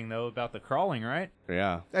opening thing, though, about the crawling, right?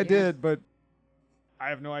 Yeah. I did, but I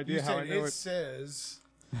have no idea You how I said know it it. says.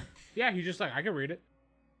 Yeah, you just like, I can read it.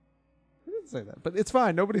 I didn't say that, but it's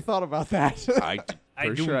fine. Nobody thought about that. I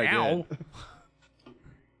For do sure I now. did.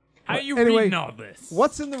 How are you Anyway, reading all this?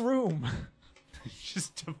 What's in the room?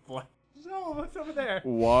 Just a flash. Oh, what's over there?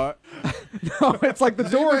 What? No, it's like the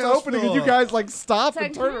door is anybody else opening and feel- you guys like stop It's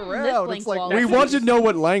and like, turn this around. blink It's like wall We is- want to know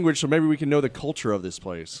what language, so maybe we can know the culture of this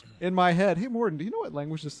place. in my head. Hey, Morden, do you know what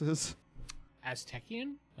language this is?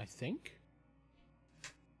 Aztecian, I think.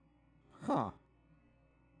 Huh.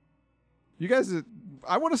 You guys,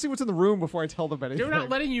 I want to see what's in the room before I tell them anything. They're not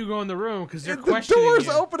letting you go in the room because they're The questioning door's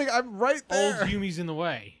you. opening. I'm right there. Old Yumi's in the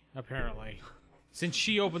way, apparently. Since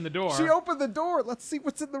she opened the door. She opened the door. Let's see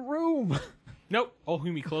what's in the room. Nope. Old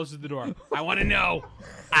Yumi closes the door. I want to know.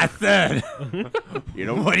 I said. You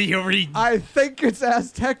know what are you reading? I think it's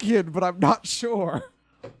Aztecian, but I'm not sure.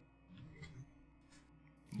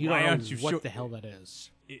 You Why don't know aren't you what sure- the hell that is.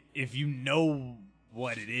 If you know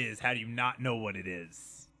what it is, how do you not know what it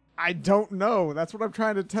is? I don't know. That's what I'm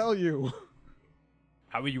trying to tell you.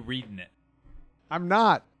 How are you reading it? I'm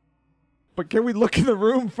not. But can we look in the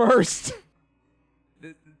room first?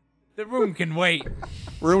 The room can wait.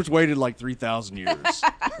 Room's waited like 3,000 years.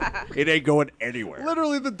 It ain't going anywhere.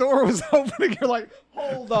 Literally, the door was opening. You're like,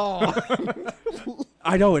 hold on.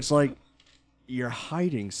 I know, it's like you're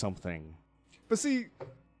hiding something. But see,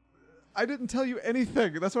 I didn't tell you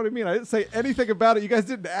anything. That's what I mean. I didn't say anything about it. You guys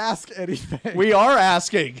didn't ask anything. We are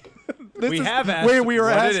asking. We have the asked way we were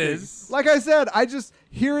what asking. it is. Like I said, I just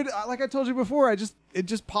hear it. Like I told you before, it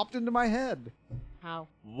just popped into my head. How?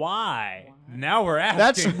 Why? Now we're asking.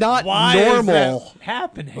 That's not why normal. Is that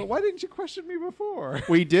happening? But why didn't you question me before?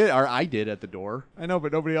 We did, or I did at the door. I know,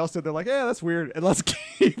 but nobody else did. They're like, yeah, that's weird. And let's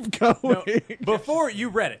keep going. No, before you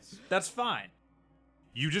read it, that's fine.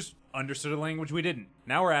 You just understood a language we didn't.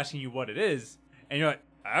 Now we're asking you what it is, and you're like,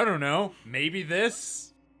 I don't know, maybe this.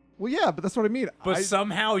 Well, yeah, but that's what I mean. But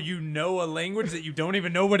somehow you know a language that you don't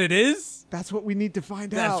even know what it is? That's what we need to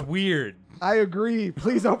find That's out. weird. I agree.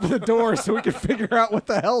 Please open the door so we can figure out what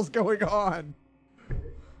the hell's going on.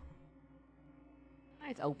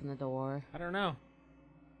 Let's open the door. I don't know.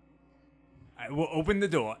 We'll open the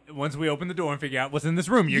door. Once we open the door and figure out what's in this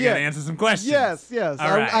room, you're Yeah. going to answer some questions. Yes.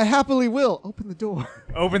 All right. I happily will. Open the door.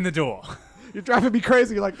 Open the door. You're driving me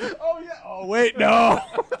crazy. You're like, oh, yeah. Oh, wait, no.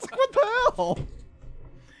 It's like, what the hell?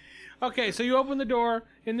 Okay, so you open the door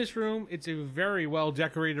in this room. It's a very well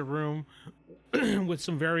decorated room with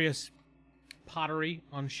some various pottery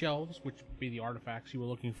on shelves, which would be the artifacts you were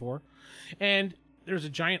looking for. And there's a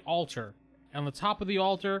giant altar. On the top of the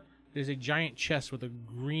altar, there's a giant chest with a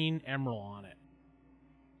green emerald on it.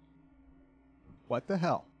 What the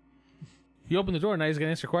hell? You open the door, now he's going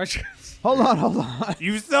to answer questions. Hold on.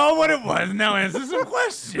 You saw what it was. Now answer some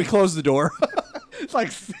questions. We closed the door. It's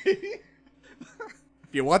like, see?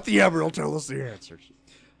 If you want the emerald, tell us the answers.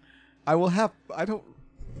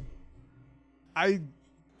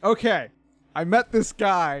 Okay. I met this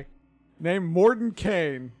guy named Morden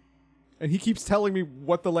Kane, and he keeps telling me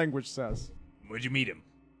what the language says Where'd you meet him?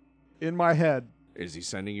 in my head. Is he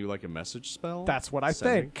sending you like a message spell? That's what I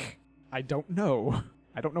Sending? think. I don't know.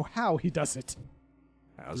 I don't know how he does it.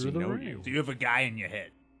 How does he Through the know ring. you? Do you have a guy in your head?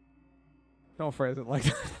 Don't phrase it like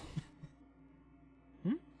that.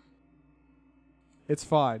 It's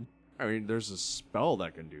fine. I mean, there's a spell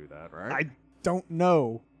that can do that, right? I don't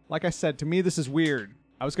know. Like I said, to me, this is weird.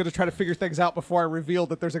 I was going to try to figure things out before I revealed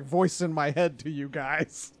that there's a voice in my head to you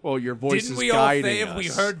guys. Well, your voice Didn't is we all guiding say us. if we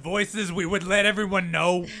heard voices, we would let everyone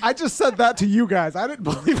know? I just said that to you guys. I didn't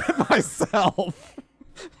believe it myself.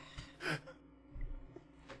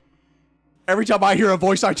 Every time I hear a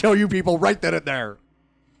voice, I tell you people right then and there.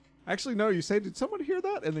 Actually, no, you say, did someone hear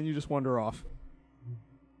that? And then you just wander off.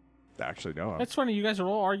 Actually, no. That's funny. You guys are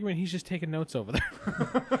all arguing. He's just taking notes over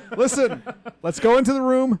there. Listen, let's go into the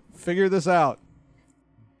room, figure this out.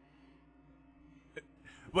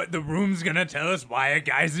 What, the room's gonna tell us why a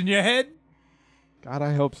guy's in your head? God,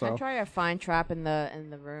 I hope Can I so. try a find trap in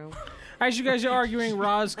the room? As you guys are arguing,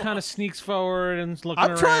 Roz kind of sneaks forward and is looking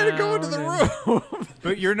around. I'm trying to go into the and- room.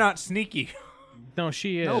 But you're not sneaky. No,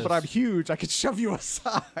 she is. No, but I'm huge. I could shove you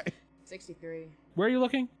aside. 63. Where are you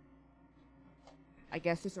looking? I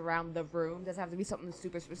guess just around the room. Does it have to be something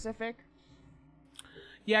super specific?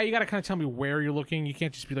 Yeah, you got to kind of tell me where you're looking. You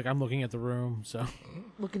can't just be like, I'm looking at the room. So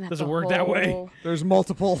Looking at Does it the work that way? whole- There's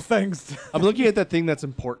multiple things. I'm looking at that thing that's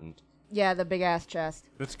important. Yeah, the big ass chest.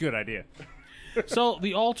 That's a good idea. So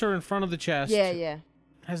the altar in front of the chest Yeah.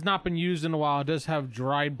 has not been used in a while. It does have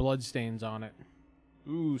dried blood stains on it.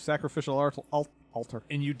 Ooh, sacrificial altar.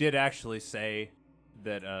 And you did actually say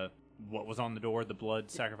that what was on the door, the blood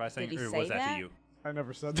sacrifice thing, Did he or say was that that? to you? I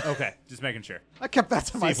never said that. Okay, just making sure. I kept that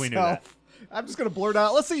to See if we knew that. myself. I'm just going to blurt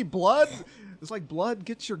out. Let's see, blood. It's like blood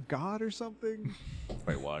gets your god or something.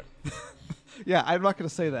 Wait, what? Yeah, I'm not going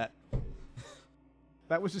to say that.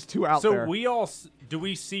 That was just too out So there. do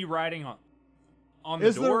we see writing on the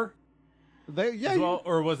Is there- door Yeah, as well,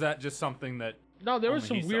 or was that just something that? No, there was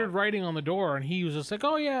Only some he weird saw. writing on the door, and he was just like,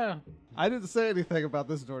 oh, yeah. I didn't say anything about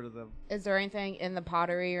this door to them. Is there anything in the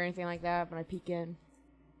pottery or anything like that when I peek in?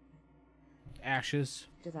 ashes.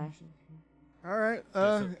 Just ashes. All right.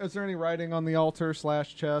 Is there any writing on the altar /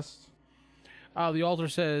 chest? The altar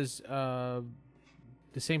says the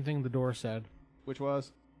same thing the door said. Which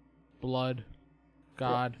was? Blood.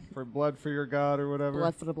 God. For blood for your god or whatever.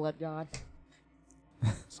 Blood for the blood god.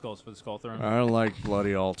 Skulls for the skull throne. I don't like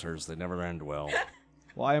bloody altars. They never end well.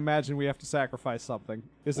 Well, I imagine we have to sacrifice something.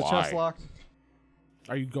 Is the Why? chest locked?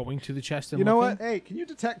 Are you going to the chest and You know looking? what? Hey, can you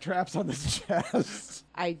detect traps on this chest?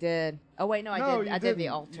 I did. Oh wait, no, I did. you I did the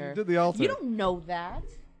didn't. altar. You did the altar. You don't know that.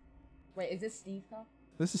 Wait, is this Steve talking?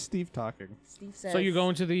 This is Steve talking. Steve says. So you're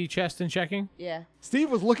going to the chest and checking? Yeah.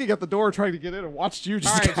 Steve was looking at the door trying to get in and watched you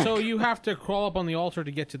just All right, go. so you have to crawl up on the altar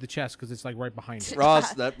to get to the chest because it's like right behind it.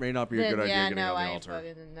 Ross, that may not be a Then, good idea yeah, getting no, on the I ain't altar.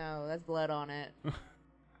 fucking no. That's blood on it.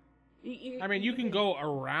 I mean, you can go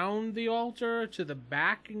around the altar to the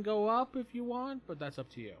back and go up if you want, but that's up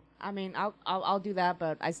to you. I mean, I'll do that,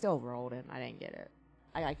 but I still rolled it. I didn't get it.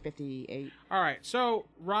 I got 58. All right, so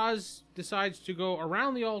Roz decides to go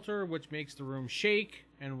around the altar, which makes the room shake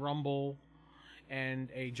and rumble, and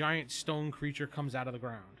a giant stone creature comes out of the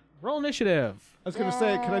ground. Roll initiative. I was going to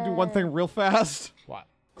say, can I do one thing real fast? What?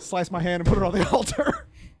 Slice my hand and put it on the altar.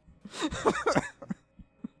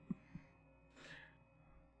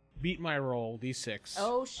 Beat my roll, D6.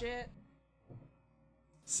 Oh shit.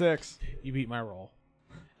 6. You beat my roll.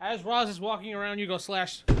 As Roz is walking around, you go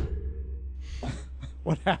slash.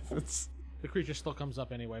 What happens? The creature still comes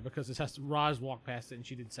up anyway because it has to. Roz walked past it and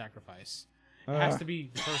she did sacrifice. It has to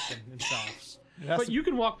be the person themselves. But you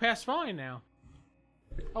can walk past fine now.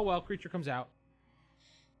 Oh well, creature comes out.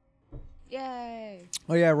 Yay.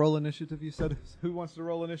 Oh yeah, roll initiative. You said. Who wants to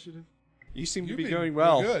roll initiative? You seem to You've be been going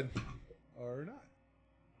well. Good. Or not.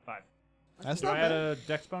 5. That's Do not I add bad. a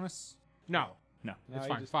dex bonus? No, No. it's you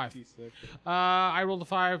fine. just 5. D6. I rolled a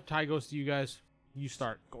 5. Tie goes to you guys. You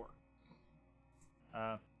start. Gore.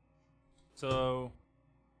 So,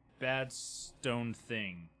 bad stone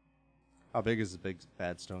thing. How big is the big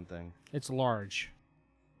bad stone thing? It's large.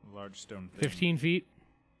 Large stone thing. 15 feet.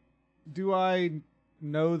 Do I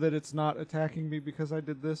know that it's not attacking me because I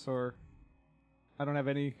did this, or I don't have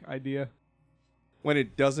any idea? When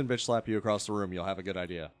it doesn't bitch slap you across the room, you'll have a good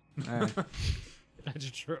idea.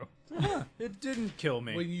 That's true. It didn't kill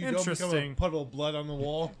me. When you don't become a Interesting. puddle of blood on the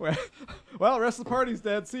wall. Well, the rest of the party's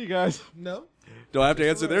dead. See you guys. No. Don't have to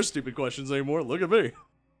answer their stupid questions anymore. Look at me.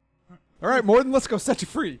 All right, Morden, let's go set you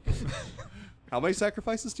free. How many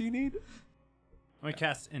sacrifices do you need? I'm going to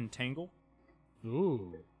cast Entangle.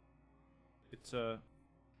 Ooh. It's a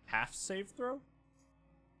half save throw.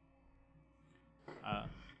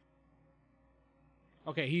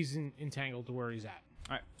 Okay, he's entangled to where he's at.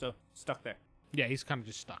 All right, so stuck there. Yeah, he's kind of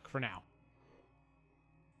just stuck for now.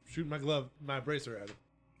 Shoot my bracer at him.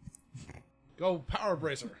 Go power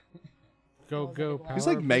bracer. Go, power. He's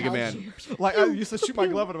like Mega Man. Like I used to shoot my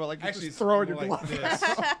glove at him, like Actually, just throwing your more glove. this.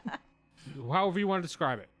 However you want to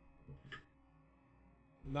describe it.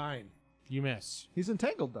 9. You miss. He's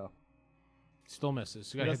entangled though. Still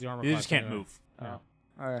misses. You gotta hit the armor You class just can't anyway. move. Yeah.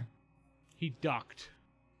 All right. He ducked.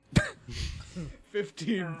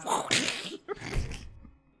 15.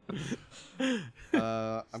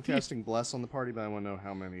 I'm casting Bless on the party, but I want to know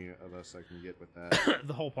how many of us I can get with that.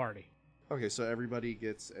 The whole party. Okay, so everybody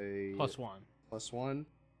gets a +1. +1.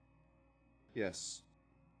 Yes.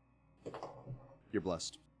 You're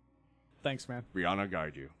blessed. Thanks, man. Rihanna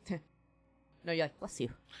guide you. No, you're like, bless you.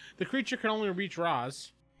 The creature can only reach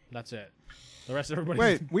Roz. That's it. The rest of everybody.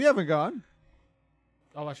 Wait, we haven't gone.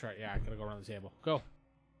 Oh, that's right. Yeah, I gotta go around the table. Go.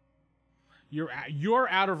 You're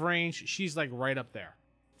out of range. She's like right up there.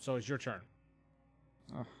 So it's your turn.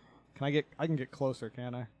 I can get closer,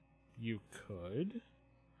 can I? You could.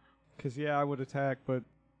 Because, yeah, I would attack, but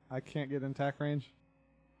I can't get in attack range.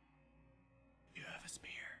 You have a spear.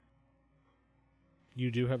 You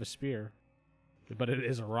do have a spear, but it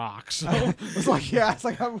is a rock. So It's like, yeah, it's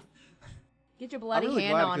like I'm... Get your I'm bloody really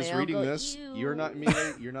hand glad on it. because It'll reading go, this, "Ew." you're not in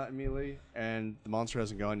melee, you're not in melee, and the monster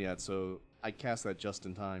hasn't gone yet, so I cast that just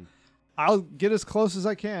in time. I'll get as close as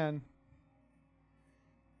I can.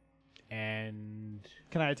 and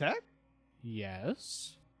Can I attack?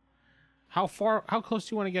 yes. How close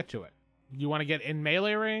do you want to get to it? You want to get in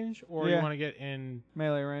melee range, or you Yeah. want to get in?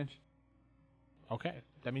 Melee range. Okay,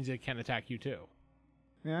 that means it can attack you too.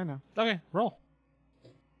 Yeah, I know. Okay, roll.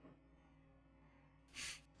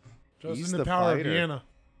 Just He's in the the power fighter. of Vienna.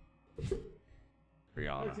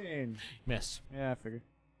 Rihanna. 13. Miss. Yeah, I figured.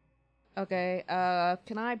 Okay,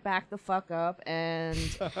 can I back the fuck up and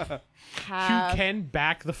You have... can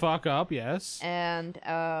back the fuck up. Yes. And,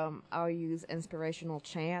 I'll use Inspirational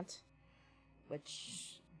Chant,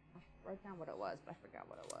 which... I wrote down what it was, but I forgot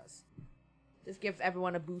what it was. This gives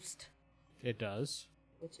everyone a boost. It does.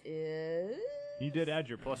 which is You did add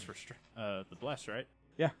your plus for the bless, right?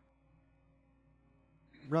 Yeah.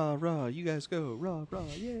 Rah, rah, you guys go. Rah, rah,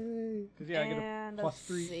 yay. Because yeah, I get a And plus let's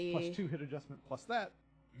 3, see. plus 2 hit adjustment, plus that.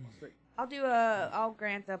 Plus 3. I'll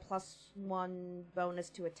grant a +1 bonus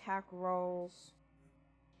to attack rolls.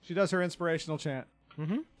 She does her inspirational chant.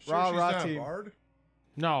 Mm-hmm. Sure Rah, she's rah, not a team. bard?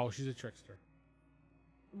 No, she's a trickster.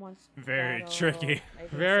 Once Very battle, tricky. I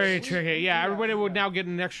can Very say- tricky. Yeah, everybody would now get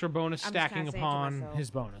an extra bonus I'm just stacking kinda saying to upon myself.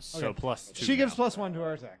 his bonus. So plus 2. She gives now. plus 1 to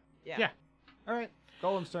her attack. Yeah. Yeah. All right.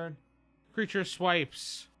 Golem's turn. Creature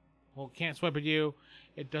swipes. Well, it can't swipe at you.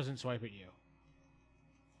 It doesn't swipe at you.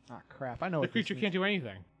 Ah, crap. I know The what this creature means. can't do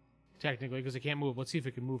anything, technically, because it can't move. Let's see if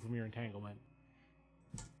it can move from your entanglement.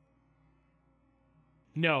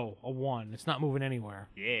 No, a 1. It's not moving anywhere.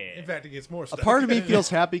 Yeah. In fact, it gets more A stuff. part of me feels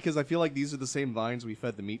happy because I feel like these are the same vines we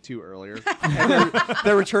fed the meat to earlier. And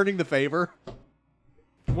they're returning the favor.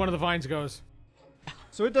 One of the vines goes,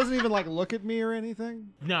 So it doesn't even, like, look at me or anything?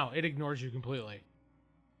 no, it ignores you completely.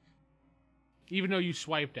 Even though you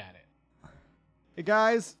swiped at it. Hey,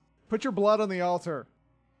 guys, put your blood on the altar.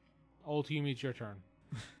 Old team, it's your turn.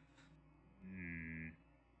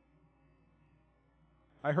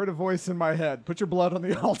 I heard a voice in my head. Put your blood on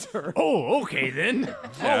the altar. Oh, okay then.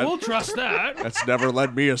 Oh, we'll trust that. That's never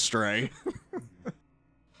led me astray.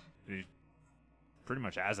 He pretty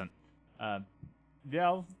much hasn't. Yeah,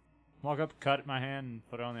 I'll walk up, cut my hand, and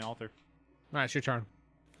put it on the altar. All right, it's your turn.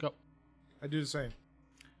 Go. I do the same.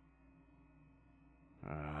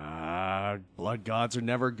 Blood gods are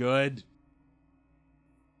never good.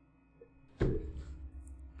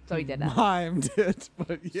 So he did that. Mimed it,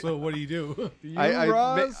 but yeah. So what do you do? You, I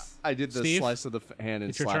Roz? did the Steve? slice of the hand and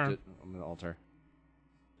It's your slapped turn. it on the altar.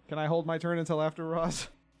 Can I hold my turn until after Roz?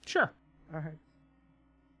 Sure. All right.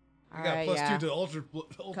 I got +2 to ultra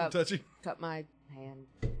Cut. touching. Cut my hand.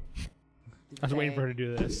 I was waiting for her to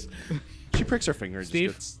do this. She pricks her finger and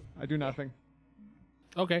Steve? just gets... I do nothing.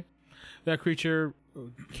 Okay. That creature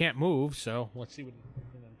can't move, so let's see what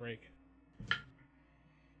it can break.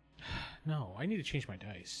 No, I need to change my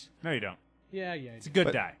dice. No, you don't. Yeah. It's a good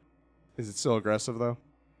But- die. Is it still aggressive, though?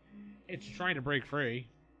 It's trying to break free.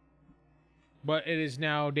 But it is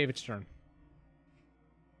now David's turn.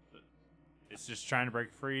 It's just trying to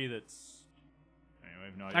break free. That's. Anyway, I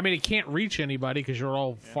have no idea. I mean, it can't reach anybody because you're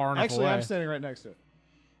all far enough Actually, away. I'm standing right next to it.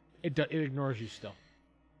 It ignores you still.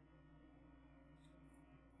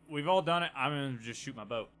 We've all done it. I'm gonna just shoot my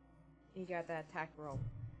bow. You got that attack roll.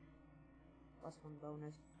 +1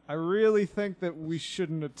 bonus. I really think that we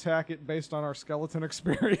shouldn't attack it based on our skeleton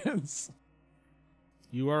experience.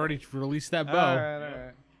 You already released that bow. All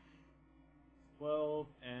right. 12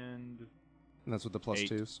 and And that's with the plus 8.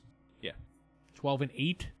 2s. 12 and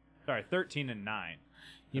 8. sorry, 13 and 9.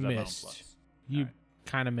 You 'Cause I'm on missed. plus. You Alright.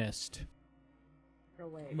 kind of missed. Or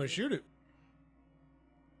wait. I'm gonna shoot it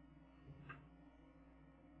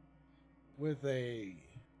with a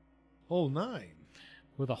whole 9.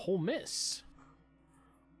 With a whole miss.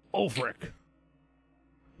 Ulfric.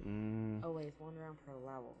 Oh wait, it's 1 round per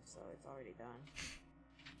level, so it's already done.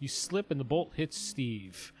 You slip and the bolt hits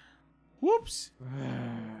Steve. Whoops.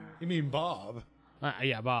 You mean Bob?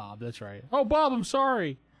 Yeah, Bob. That's right. Oh, Bob, I'm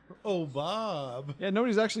sorry. Oh, Bob. Yeah,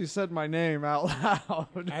 nobody's actually said my name out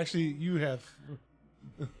loud. Actually, you have.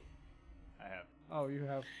 I have. Oh, you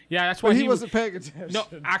have. Yeah, that's why But he wasn't paying attention. No,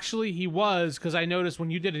 actually, he was, because I noticed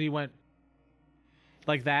when you did it, he went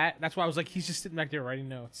like that. That's why I was like, he's just sitting back there writing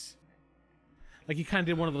notes. Like, he kind of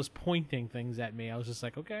did one of those pointing things at me. I was just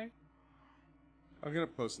like, okay. I'm going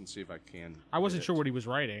to post and see if I can. I wasn't sure what he was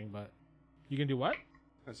writing, but you can do what?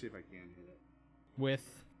 Let's see if I can hit it.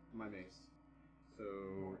 With. My mace.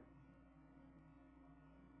 So.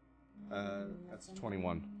 That's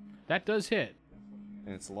 21. That does hit.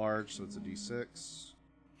 And it's large, so it's a d6.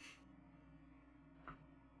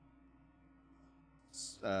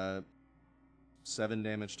 7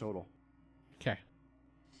 damage total. Okay.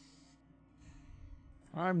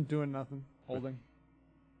 I'm doing nothing. Holding.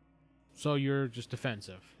 So you're just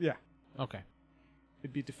defensive. Yeah. Okay.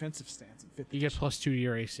 It'd be defensive stance in 50. You get +2 to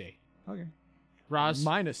your AC. Okay. Roz?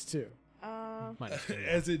 -2. -2.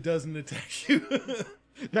 As it doesn't attack you.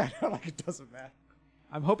 Yeah, I know, like it doesn't matter.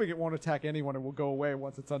 I'm hoping it won't attack anyone and will go away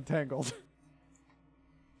once it's untangled.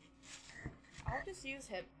 I'll just use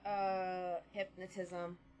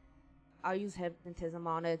hypnotism. I'll use hypnotism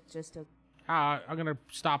on it just to. I'm going to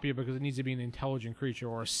stop you because it needs to be an intelligent creature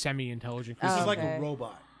or a semi-intelligent creature. This is like Okay. a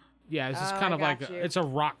robot. Yeah, this is Oh, kind I of like got you. it's a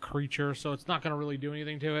rock creature, so it's not going to really do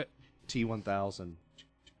anything to it. T1000.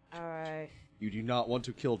 Alright. You do not want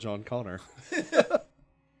to kill John Connor.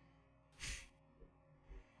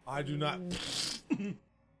 I do not.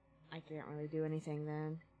 I can't really do anything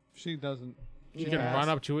then. She doesn't. You can run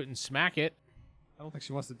up to it and smack it. I don't think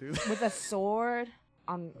she wants to do that. With a sword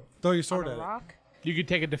on, Throw your sword on at a it. rock? You could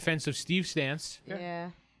take a defensive Steve stance.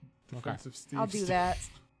 Yeah. Okay. Defensive Steve I'll do Steve. that.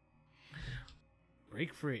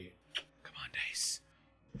 Break free. Come on, dice.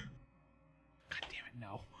 God damn it,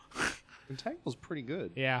 no. Entangle's pretty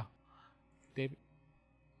good. Yeah. David.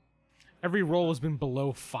 Every roll has been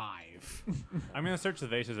below 5. I'm gonna search the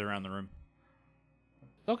vases around the room.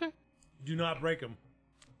 Okay. Do not break them.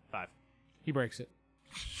 5. He breaks it.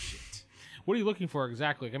 What are you looking for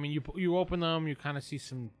exactly? I mean, you open them, you kind of see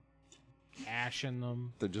some ash in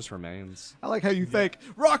them. They're just remains. I like how you think,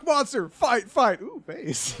 rock monster, fight, fight. Ooh,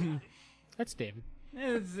 face. That's David.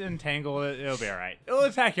 It's entangled. It'll be all right. It'll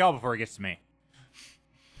attack y'all before it gets to me.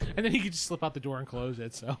 And then he could just slip out the door and close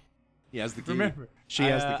it, so. He has the key. Remember, She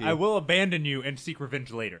has the key. I will abandon you and seek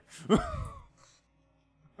revenge later.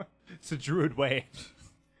 It's a druid way.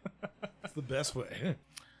 It's the best way.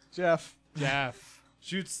 Jeff. Jeff.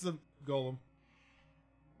 Shoots the golem.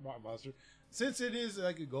 Rock monster. Since it is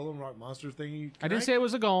like a golem rock monster thingy, I didn't say it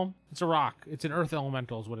was a golem. It's a rock. It's an earth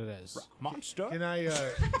elemental is what it is. Monster. Can I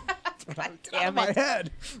God damn My it.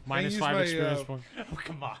 head. Minus use 5 my, experience point. Oh,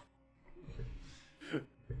 come on.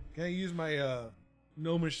 can I use my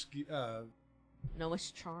gnomish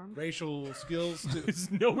Gnomish charm? racial skills to It's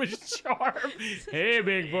Gnomish charm. Hey,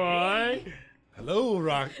 big boy. Hello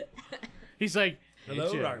rock He's like, hey,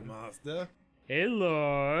 Hello Jim. rock monster. Hey,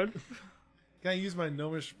 Lord. Can I use my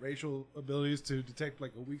gnomish racial abilities to detect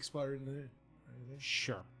like a weak spot in there?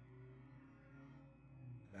 Sure.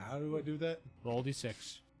 How do I do that? Roll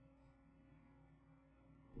d6.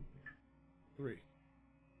 3.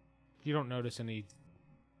 You don't notice any.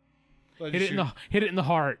 So I Hit just it, shoot. hit it in the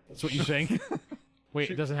heart. That's what you think. Wait,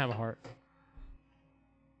 it doesn't have a heart.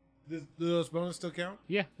 Do those bonus still count?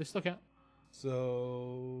 Yeah, they still count.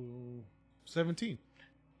 So 17.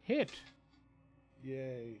 Hit.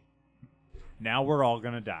 Yay. Now we're all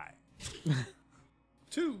gonna die.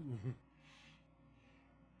 2.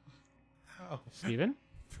 Ow. Steven?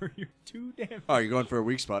 For your 2 damage. Oh, you're going for a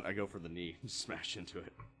weak spot. I go for the knee. Smash into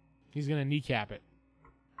it. He's going to kneecap it.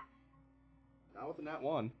 Not with the nat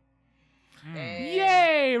 1.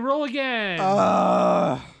 Yay! Roll again.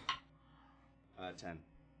 10.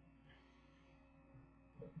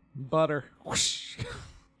 Butter. Whoosh.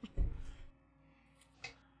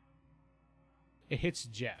 It hits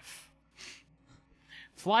Jeff.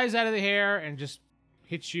 Flies out of the hair and just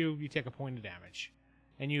hits you. You take a point of damage.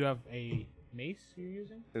 And you have a mace you're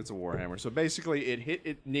using? It's a warhammer. So basically, it hit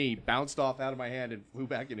its knee, bounced off out of my hand, and flew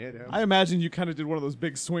back and hit him. I imagine you kind of did one of those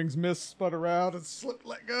big swings, miss, spun around, and slipped,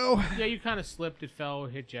 let go. Yeah, you kind of slipped. It fell,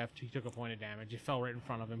 hit Jeff. He took a point of damage. It fell right in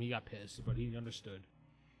front of him. He got pissed, but he understood.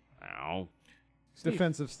 Ow. Steve.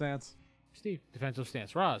 Defensive stance. Steve, defensive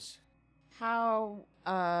stance. Roz. How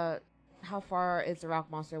far is the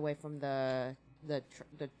rock monster away from the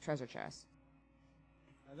treasure chest?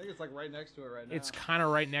 I think it's like right next to it right now. It's kind of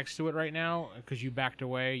right next to it right now because you backed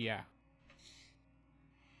away. Yeah.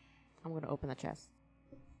 I'm gonna open the chest.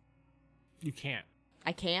 You can't.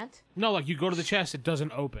 I can't? No, like you go to the chest, it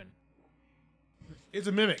doesn't open. It's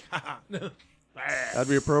a mimic. That'd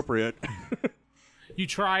be appropriate. You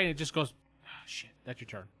try and it just goes, oh, shit, that's your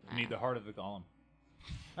turn. You need the heart of the golem.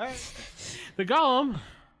 The golem.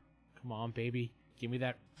 Come on, baby. Give me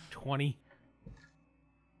that 20.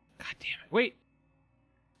 God damn it. Wait.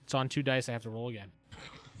 It's on 2 dice. I have to roll again.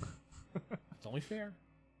 It's only fair.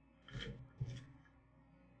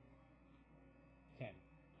 10.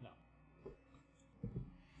 No.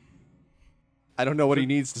 I don't know what he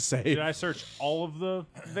needs to say. Did I search all of the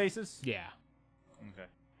vases? Yeah. Okay.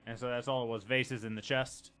 And so that's all it was: vases in the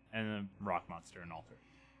chest, and then rock monster and altar.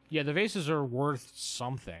 Yeah, the vases are worth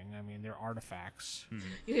something. I mean, they're artifacts.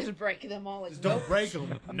 You just break them all. Like, Don't break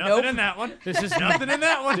them. Nothing in that one. This is Nothing in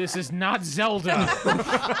that one. This is not Zelda.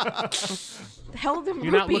 held them.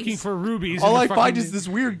 You're not looking for rubies. All in the I find fucking- is this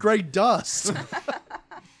weird gray dust.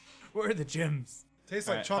 Where are the gems? Tastes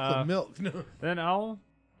like Alright, chocolate milk. No. Then I'll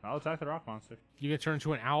attack the rock monster. You get turned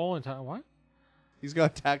into an owl and what? He's gonna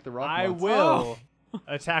attack the rock. I monster. will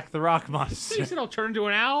attack the rock He monster. said I'll turn into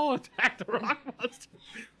an owl, attack the rock monster.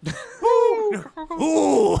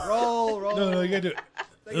 roll. No, you gotta do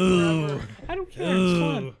it. I don't care. It's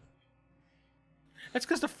fun. That's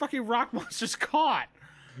because the fucking rock monster's caught.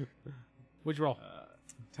 What'd you roll?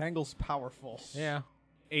 Tangle's powerful. Yeah.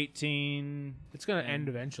 18, It's going to end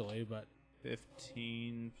eventually, but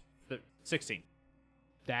 15, 16.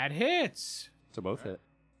 that hits. So both hit.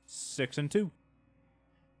 6 and 2.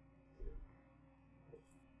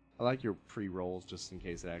 I like your pre-rolls just in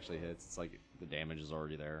case it actually hits. It's like the damage is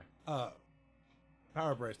already there.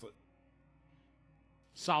 Power bracelet.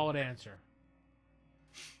 Solid answer.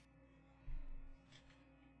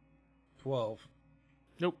 12.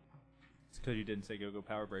 Nope. It's because you didn't say go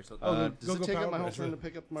power bracelet. Does it go take power up my whole bracelet. turn to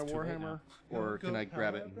pick up my It's too late warhammer, now. or Go can I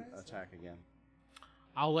grab power it and bracelet. attack again?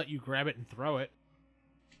 I'll let you grab it and throw it.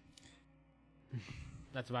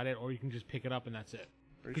 That's about it. Or you can just pick it up and that's it.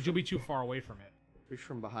 Because you'll be too far away from it. Reach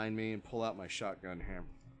from behind me and pull out my shotgun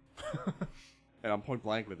hammer. And I'm point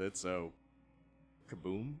blank with it, so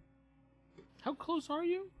kaboom. How close are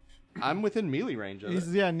you? I'm within melee range of it. He's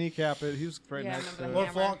kneecap it. He was right Yeah, next to remember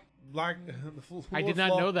it. the Lord hammer. Flock, black. I did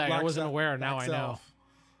not know that. I wasn't aware. Now I know.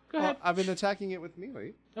 Go ahead. I've been attacking it with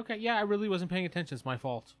melee. Okay, yeah, I really wasn't paying attention. It's my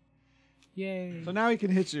fault. Yay. So now he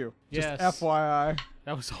can hit you. Yes. Just FYI.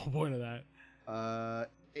 That was the whole point of that.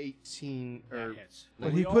 18 That or hits.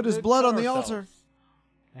 But We he all put his did blood cut on the ourselves. altar.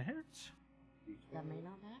 That hurts. That may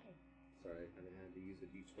not matter. Sorry, I haven't had to use a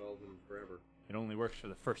D12 in forever. It only works for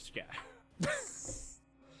the first guy.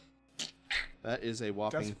 That is a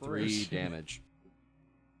whopping 3 Desperation. damage.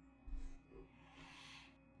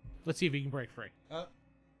 Let's see if he can break free. Uh.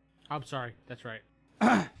 I'm sorry. That's right.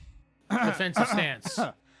 Defensive stance.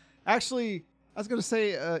 Actually, I was going to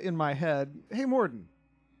say in my head, hey, Morden,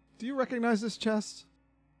 do you recognize this chest?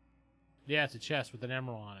 Yeah, it's a chest with an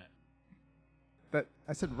emerald on it. That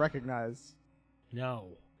I said recognize. No.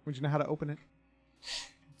 Would you know how to open it?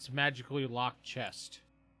 It's a magically locked chest.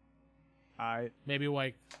 I Maybe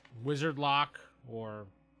like wizard lock or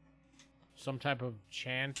some type of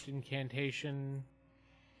chant incantation.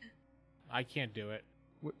 I can't do it.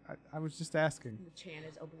 I was just asking. The chant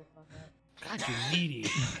is open the fuck up. God, you're needy.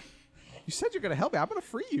 You said you're going to help me. I'm going to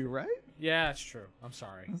free you, right? Yeah, that's true. I'm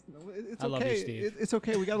sorry. It's I okay. love you, Steve. It's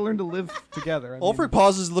okay. We got to learn to live together. I mean, Ulfric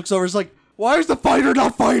pauses and looks over. He's like, "Why is the fighter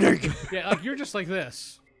not fighting?" Yeah, like you're just like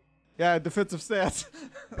this. yeah, defensive stance.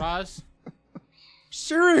 Roz?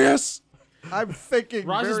 Serious? I'm thinking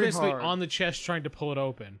Roz is very basically hard. on the chest trying to pull it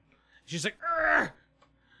open. She's like, "Arr!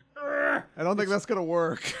 Arr!" I don't think that's going to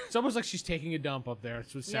work. It's almost like she's taking a dump up there.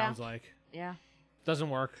 That's what it Yeah. sounds like. Yeah.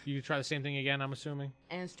 Doesn't work. You try the same thing again, I'm assuming?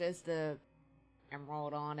 And it's just the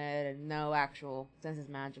emerald on it and no actual, since it's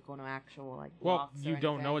magical, no actual, like, Well, blocks or you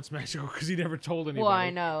don't know anything. it's magical because he never told anybody. Well,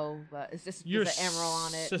 I know, but it's just You're the emerald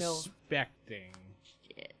on it. No suspecting.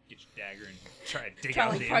 shit. Get your dagger and try to dig Trying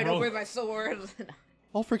out to the fight emerald. over my sword.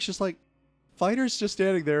 Ulfric's just like, fighter's just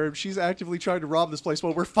standing there, and she's actively trying to rob this place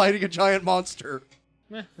while we're fighting a giant monster.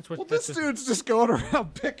 Eh, that's what. Well, that's this just- dude's just going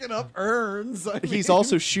around picking up urns. I He's mean,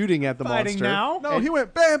 also shooting at the Fighting monster. now? No, he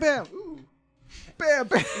went bam, bam. Ooh. Bam,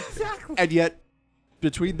 bam. Exactly. And yet,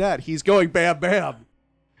 between that, he's going bam, bam.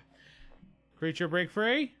 Creature break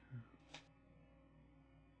free.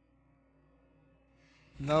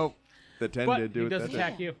 Nope. The 10 But did do he it. does that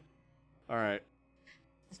attack did. you. All right.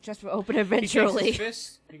 It's just open He takes eventually. his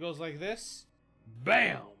fist. He goes like this.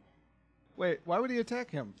 Bam. Wait, why would he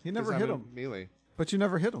attack him? He never 'Cause hit I'm him. in melee. But you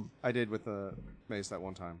never hit him. I did with the mace that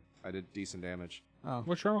one time. I did decent damage. Oh.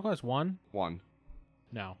 What's your armor class? 1? 1.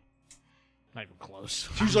 No. Not even close.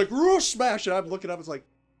 She's like, "Roosh, smash it!" I'm looking up. It's like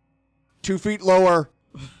 2 feet lower.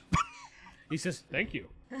 He says, "Thank you."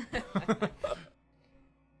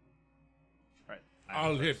 Right.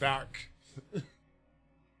 I'll hit back.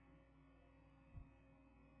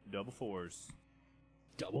 Double fours.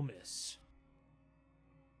 Double miss.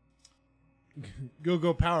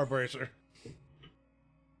 Go power bracer.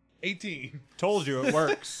 18. Told you it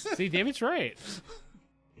works. See, David's right.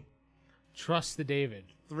 Trust the David.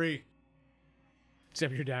 3.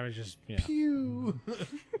 Except your damage is, yeah. Pew.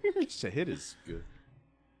 Just a hit is good.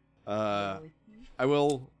 I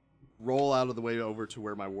will roll out of the way over to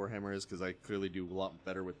where my warhammer is because I clearly do a lot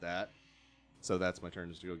better with that. So that's my turn,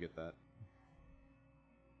 just to go get that.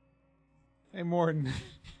 Hey, Morden.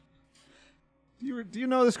 Do you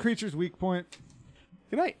know this creature's weak point?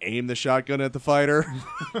 Can I aim the shotgun at the fighter?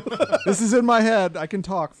 This is in my head. I can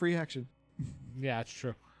talk. Free action. Yeah, it's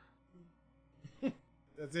true.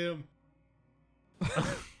 That's him.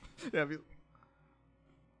 Yeah.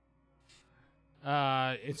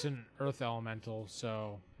 It's an earth elemental,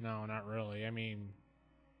 so no, not really. I mean,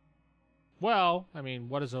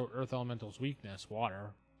 what is an earth elemental's weakness?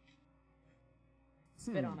 Water.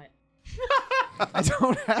 Spit on it. I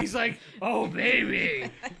don't have. He's like, oh baby.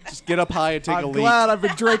 Just get up high and take a I'm leap. glad I've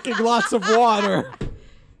been drinking lots of water.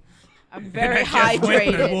 I'm very Just went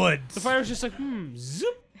in the hydrated. woods. The fire's just like, zip.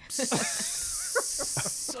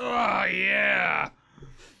 Oh yeah.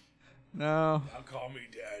 No. Now call me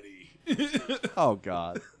daddy. Oh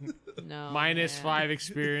God. No. Minus man. 5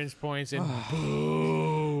 experience points and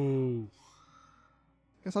boo.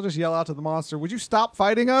 Guess I'll just yell out to the monster. Would you stop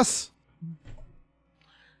fighting us?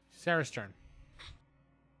 Sarah's turn.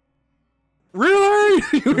 Really?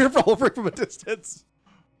 You hear Ulfric from a distance.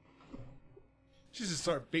 She just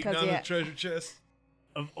start beating 'Cause, on yeah. the treasure chest.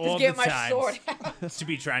 Of all Just get the my sword times out. to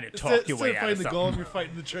be trying to Instead, talk your instead way of out fighting of the something. golem, you're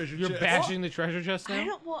fighting the treasure You're chest. bashing the treasure chest I now?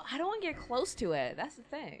 don't. Well, I don't want to get close to it. That's the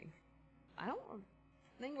thing. I don't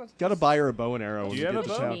think we're Gotta buy her a bow and arrow. Do when you we have get a to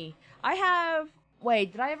bow? town. me. I have.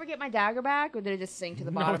 Wait, did I ever get my dagger back, or did it just sink to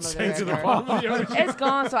the bottom of the sank to the river? bottom of the ocean. It's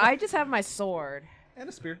gone, so I just have my sword. And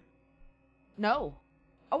a spear. No.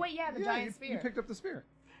 Oh wait, yeah, the giant spear. You picked up the spear.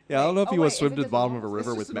 Yeah, I don't know if Oh, you wait, want to is swim it to the just bottom of a normal?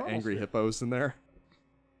 river It's with just a normal angry spear. hippos in there.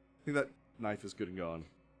 I think that knife is good and gone.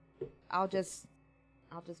 I'll just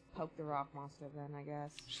poke the rock monster then, I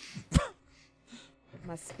guess. With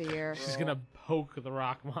my spear. She's gonna poke the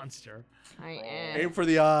rock monster. I am. Aim for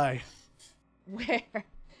the eye. Where?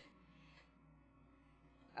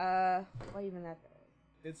 What even that?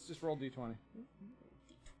 It's just roll d20.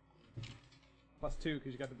 Plus 2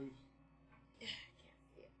 because you got the boost.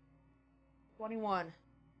 21.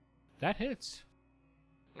 That hits.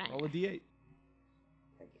 Roll a d8.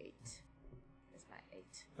 8. That's my 8.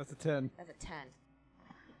 That's a 10. That's a 10.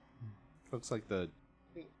 Looks like the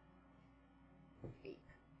 8.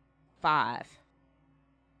 5.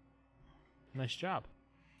 Nice job.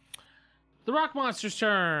 The rock monster's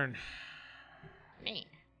turn. Man.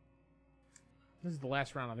 This is the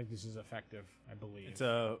last round. I think this is effective, I believe. It's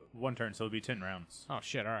one turn, so it'll be 10 rounds. Oh,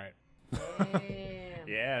 shit. All right. Damn.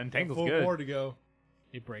 Yeah, and Tangle's Full good. more to go.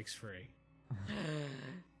 It breaks free.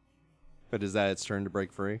 But is that its turn to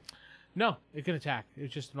break free? No, it can attack.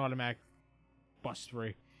 It's just an automatic bust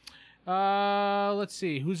free. Let's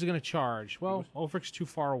see. Who's going to charge? Well, Ulfric's too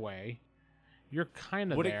far away. You're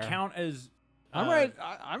kind of Would there. it count as I'm right.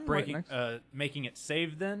 I'm breaking, right next. making it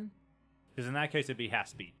save then? Because in that case, it'd be half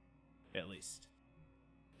speed, at least.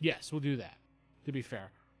 Yes, we'll do that, to be fair.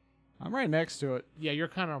 I'm right next to it. Yeah, you're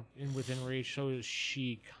kind of within reach. So is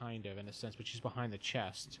she, kind of, in a sense, but she's behind the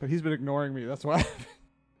chest. But he's been ignoring me. That's why.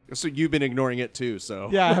 So you've been ignoring it too, so.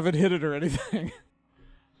 Yeah, I haven't hit it or anything.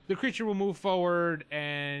 The creature will move forward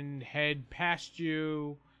and head past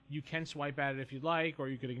you. You can swipe at it if you'd like, or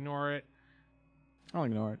you could ignore it. I'll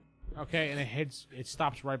ignore it. Okay, and it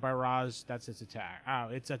stops right by Roz. That's its attack. Oh,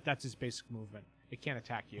 that's its basic movement. It can't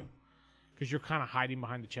attack you because you're kind of hiding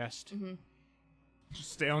behind the chest. Mm-hmm.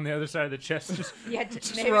 Just stay on the other side of the chest. Just Yeah,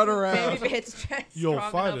 Just maybe, run around. Maybe if it hits chest Your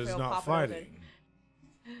strong fighter's enough, it'll not pop it open. fighting.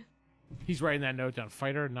 He's writing that note down.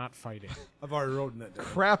 Fighter, not fighting. I've already written that down.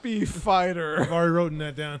 Crappy fighter. I've already written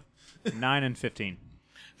that down. 9 and 15.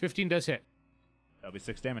 15 does hit. That'll be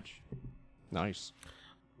 6 damage. Nice.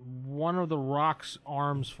 One of the rock's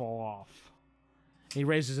arms fall off. He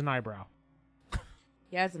raises an eyebrow.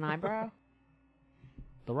 He has an eyebrow.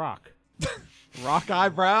 The rock. Rock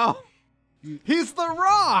eyebrow. He's the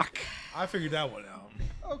rock. I figured that one out.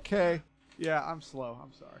 Okay. Yeah, I'm slow.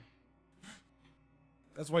 I'm sorry.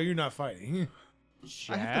 That's why you're not fighting.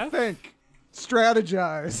 I have Jeff? to think.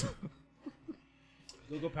 Strategize.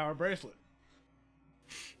 Google Power Bracelet.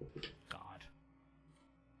 God.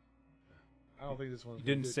 I don't think this one's You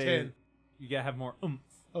didn't good. say 10. you gotta have more oomph.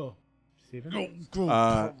 Oh. Steven?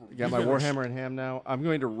 Got my Warhammer in hand now. I'm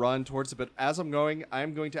going to run towards it, but as I'm going,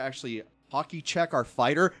 I'm going to actually hockey check our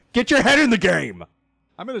fighter. Get your head in the game!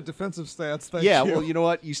 I'm in a defensive stance. Thank Yeah, you. well, you know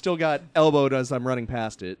what? You still got elbowed as I'm running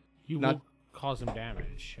past it. You Not- will cause him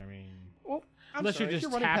damage. I mean, Well, Unless you're if just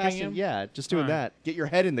running tapping past him? Yeah, just doing Alright. that. Get your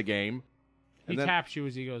head in the game. he And then- taps you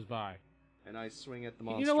as he goes by. And I swing at the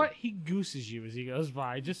monster. You know what? He gooses you as he goes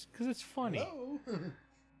by just because it's funny.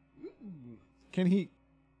 Can he?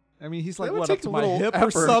 I mean, he's like That would what up take to a my little hip or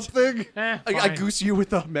effort. something. I Fine. goose you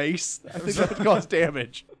with a mace. I think that would cause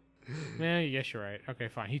damage. Yeah, yes, you're right. Okay,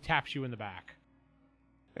 fine. He taps you in the back.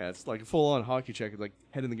 Yeah, it's like a full-on hockey check. It's like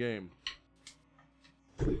head in the game.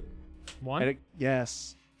 One. And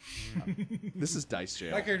yes. This is dice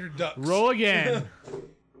jail. That character ducks. Roll again.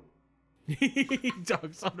 He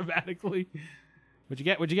ducks automatically. What'd you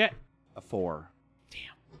get? What'd you get? A 4.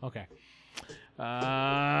 Okay.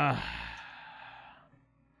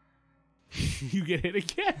 You get hit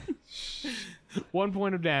again. 1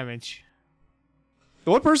 point of damage.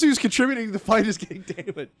 The one person who's contributing to the fight is getting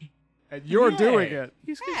damage. And you're Yay. doing it.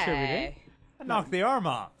 He's contributing. Hey. Knock the arm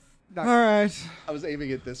off. All right. I was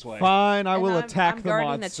aiming it this way. Fine. I And will I'm attack the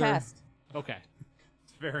guarding monster. the chest. Okay.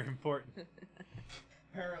 It's very important.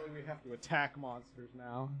 Apparently, we have to attack monsters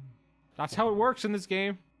now. That's how it works in this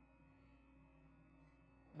game.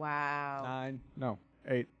 Wow. 9. No.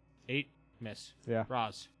 8. 8. Miss. Yeah.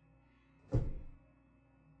 Roz.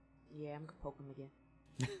 Yeah, I'm gonna poke him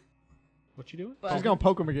again. What you doing? But She's gonna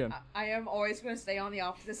poke him again. I am always gonna stay on the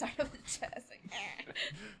opposite side of the chest. Like,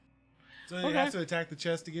 So you have to attack the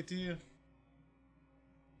chest to get to you?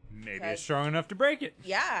 Maybe Because- it's strong enough to break it.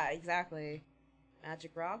 Yeah, exactly.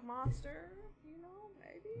 Magic rock monster,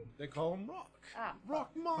 maybe? They call him Rock. Ah,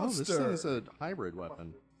 Rock Oh, this monster. thing is a hybrid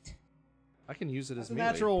weapon. I can use it as It's a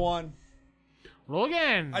melee. natural one. Roll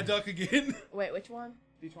again. I duck again. wait, which one?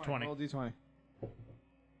 D20. 20. Roll D20.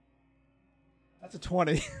 That's a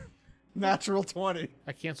 20. Natural 20.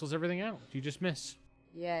 That cancels everything out. You just miss.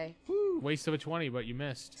 Yay. Waste of a 20, but you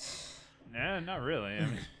missed. Nah, not really. I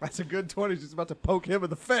mean, That's a good 20. Just about to poke him in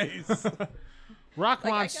the face. Rock Like, I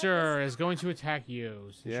got monster is going to attack you.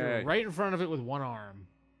 Since you're Yeah. right in front of it with one arm.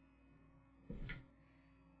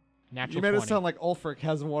 Natural You made 20. it sound like Ulfric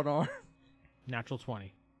has one arm. Natural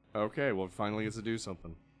 20. Okay, well, finally gets to do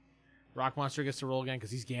something. Rock monster gets to roll again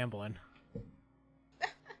because he's gambling.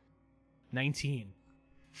 19.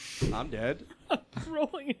 I'm dead. He's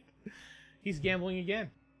rolling it. He's gambling again.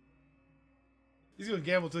 He's gonna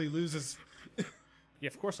gamble till he loses. Yeah,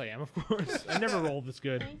 of course I am. Of course. I never rolled this I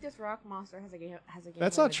good. think this rock monster has a game.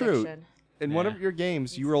 That's not true. addiction. In one Yeah. of your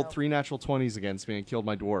games, you Think rolled so. 3 natural 20s against me and killed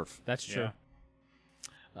my dwarf. That's true.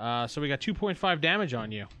 Yeah. So we got 2.5 damage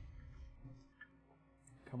on you.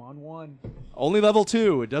 Come on, one. Only level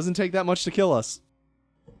 2. It doesn't take that much to kill us.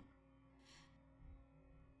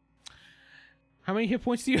 How many hit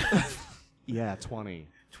points do you have? Yeah, 20.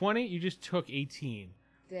 20? You just took 18.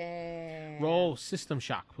 Damn. Roll system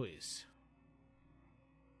shock, please.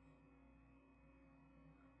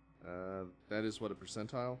 That is what, a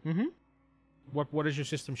percentile? Mm-hmm. What is your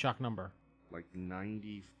system shock number? Like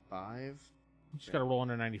 95? You just got to roll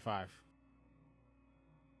under 95.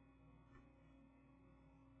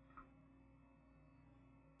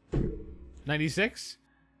 $96?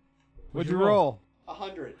 What'd you roll?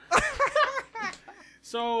 100.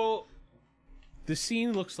 So, the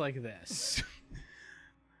scene looks like this.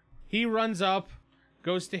 He runs up,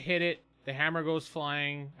 goes to hit it. The hammer goes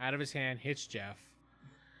flying out of his hand, hits Jeff.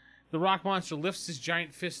 The rock monster lifts his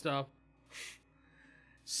giant fist up,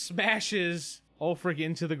 smashes Ulfric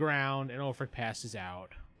into the ground, and Ulfric passes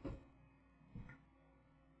out.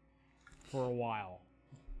 For a while.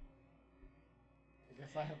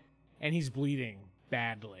 And he's bleeding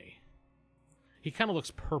badly. He kind of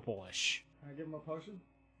looks purplish. Can I give him a potion?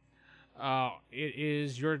 It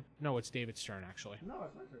is your... No, it's David's turn, actually. No,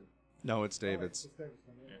 it's my turn. No, it's David's.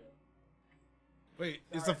 Wait,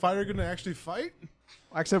 is the fighter gonna actually fight?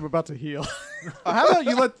 Actually, I'm about to heal. How about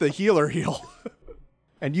you let the healer heal?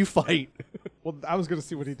 And you fight. Well, I was going to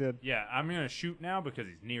see what he did. yeah, I'm going to shoot now because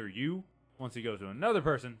he's near you. Once he goes to another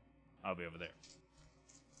person, I'll be over there.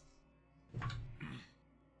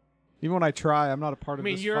 Even when I try, I'm not a part I of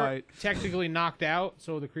mean, this you're fight. technically knocked out,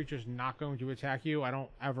 so the creature's not going to attack you. I don't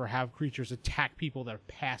ever have creatures attack people that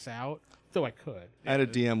pass out, though I could. I had a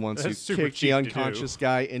DM once who That's super kicked the cheap to do. unconscious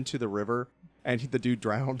guy into the river, and the dude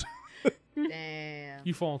drowned. Damn.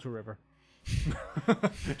 You fall into a river.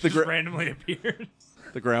 Just randomly appeared.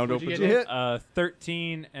 The ground What'd you opened. get? You hit?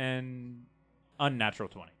 13 and unnatural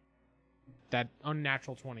 20. That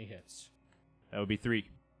unnatural 20 hits. That would be 3.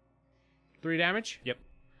 3 damage? Yep.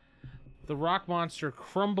 The rock monster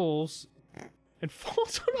crumbles and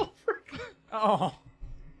falls on Ulfric. Oh.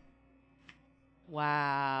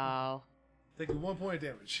 Wow. Taking 1 point of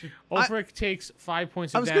damage. Ulfric takes 5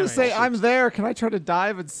 points I of was damage. going to say, I'm there. Can I try to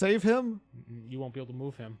dive and save him? You won't be able to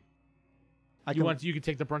move him. I You can, can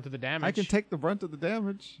take the brunt of the damage. I can take the brunt of the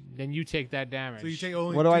damage. Then you take that damage. So you take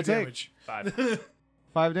only What do 2 I take? damage. 5.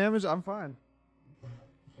 5 damage? I'm fine.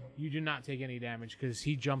 You do not take any damage because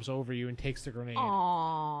he jumps over you and takes the grenade.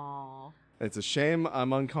 Aww. It's a shame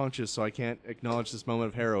I'm unconscious, so I can't acknowledge this moment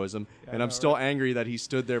of heroism. And I'm still angry that he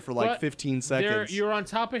stood there for like But 15 seconds. You're on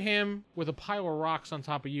top of him with a pile of rocks on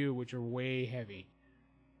top of you, which are way heavy.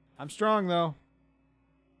 I'm strong, though.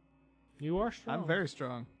 You are strong. I'm very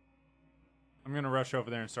strong. I'm going to rush over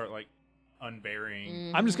there and start, like,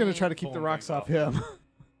 unburying. I'm just going to try to keep the Pulling rocks things off off. him.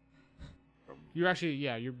 You're actually,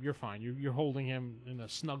 yeah, you're fine. You're holding him in a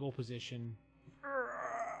snuggle position.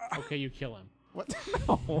 Okay, you kill him. What?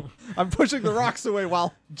 No. I'm pushing the rocks away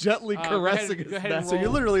while gently Go ahead- caressing go his ahead neck. and So you're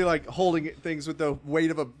literally like holding things with the weight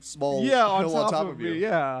of a small Yeah, on hill top, on top of of me. you.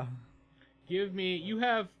 Yeah. Give me. You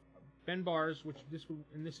have Ben bars, which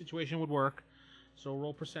in this situation would work. So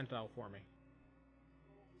roll percentile for me.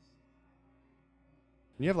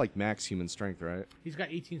 You have like max human strength, right? He's got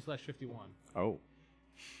 18/51. Oh.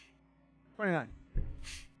 29.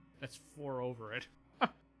 That's 4 over it.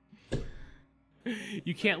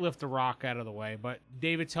 You can't lift the rock out of the way, but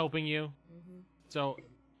David's helping you. So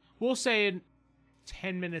we'll say in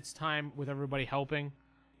 10 minutes time with everybody helping,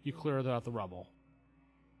 you clear out the rubble.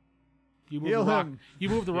 You move Heal the rock, him. you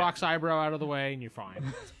move the rock's eyebrow out of the way and you're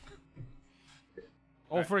fine.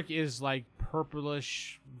 Ulfric is like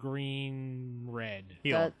purplish, green, red.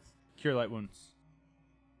 Heal. That's- Cure light wounds.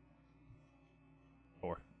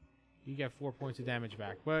 4. You get 4 points of damage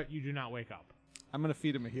back, but you do not wake up. I'm gonna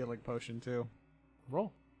feed him a healing potion too.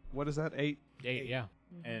 Roll. What is that? 8. 8, yeah.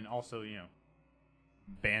 And also,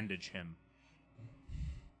 bandage him.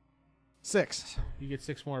 6. You get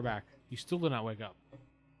 6 more back. You still do not wake up. I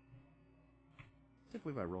can't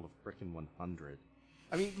believe I rolled a frickin' 100.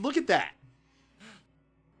 I mean, look at that.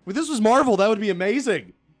 If this was Marvel, that would be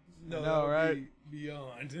amazing. No, I know, that would right? be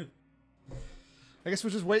beyond. I guess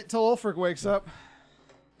we'll just wait till Ulfric wakes up.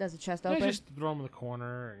 Does the chest Yeah, open? just throw him in the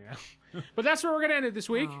corner. But that's where we're going to end it this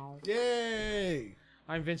week. Oh. Yay!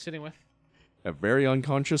 I'm Vince sitting with. A very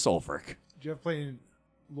unconscious Ulfric. Jeff playing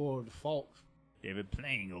Lord Falk. David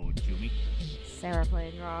playing old Jimmy. Sarah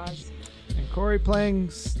playing Roz. And Corey playing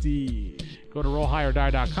Steve. Go to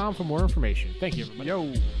rollhigherdie.com for more information. Thank you, everybody.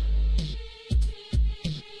 Yo.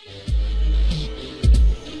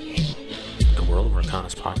 The World of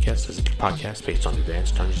Arkonis podcast is a podcast based on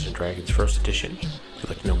Advanced Dungeons & Dragons 1st Edition. If you'd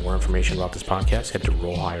like to know more information about this podcast, head to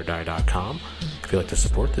rollhigherdie.com. If you'd like to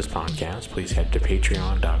support this podcast, please head to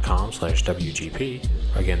patreon.com/WGP.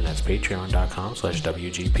 Again, that's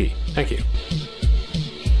patreon.com/WGP. Thank you.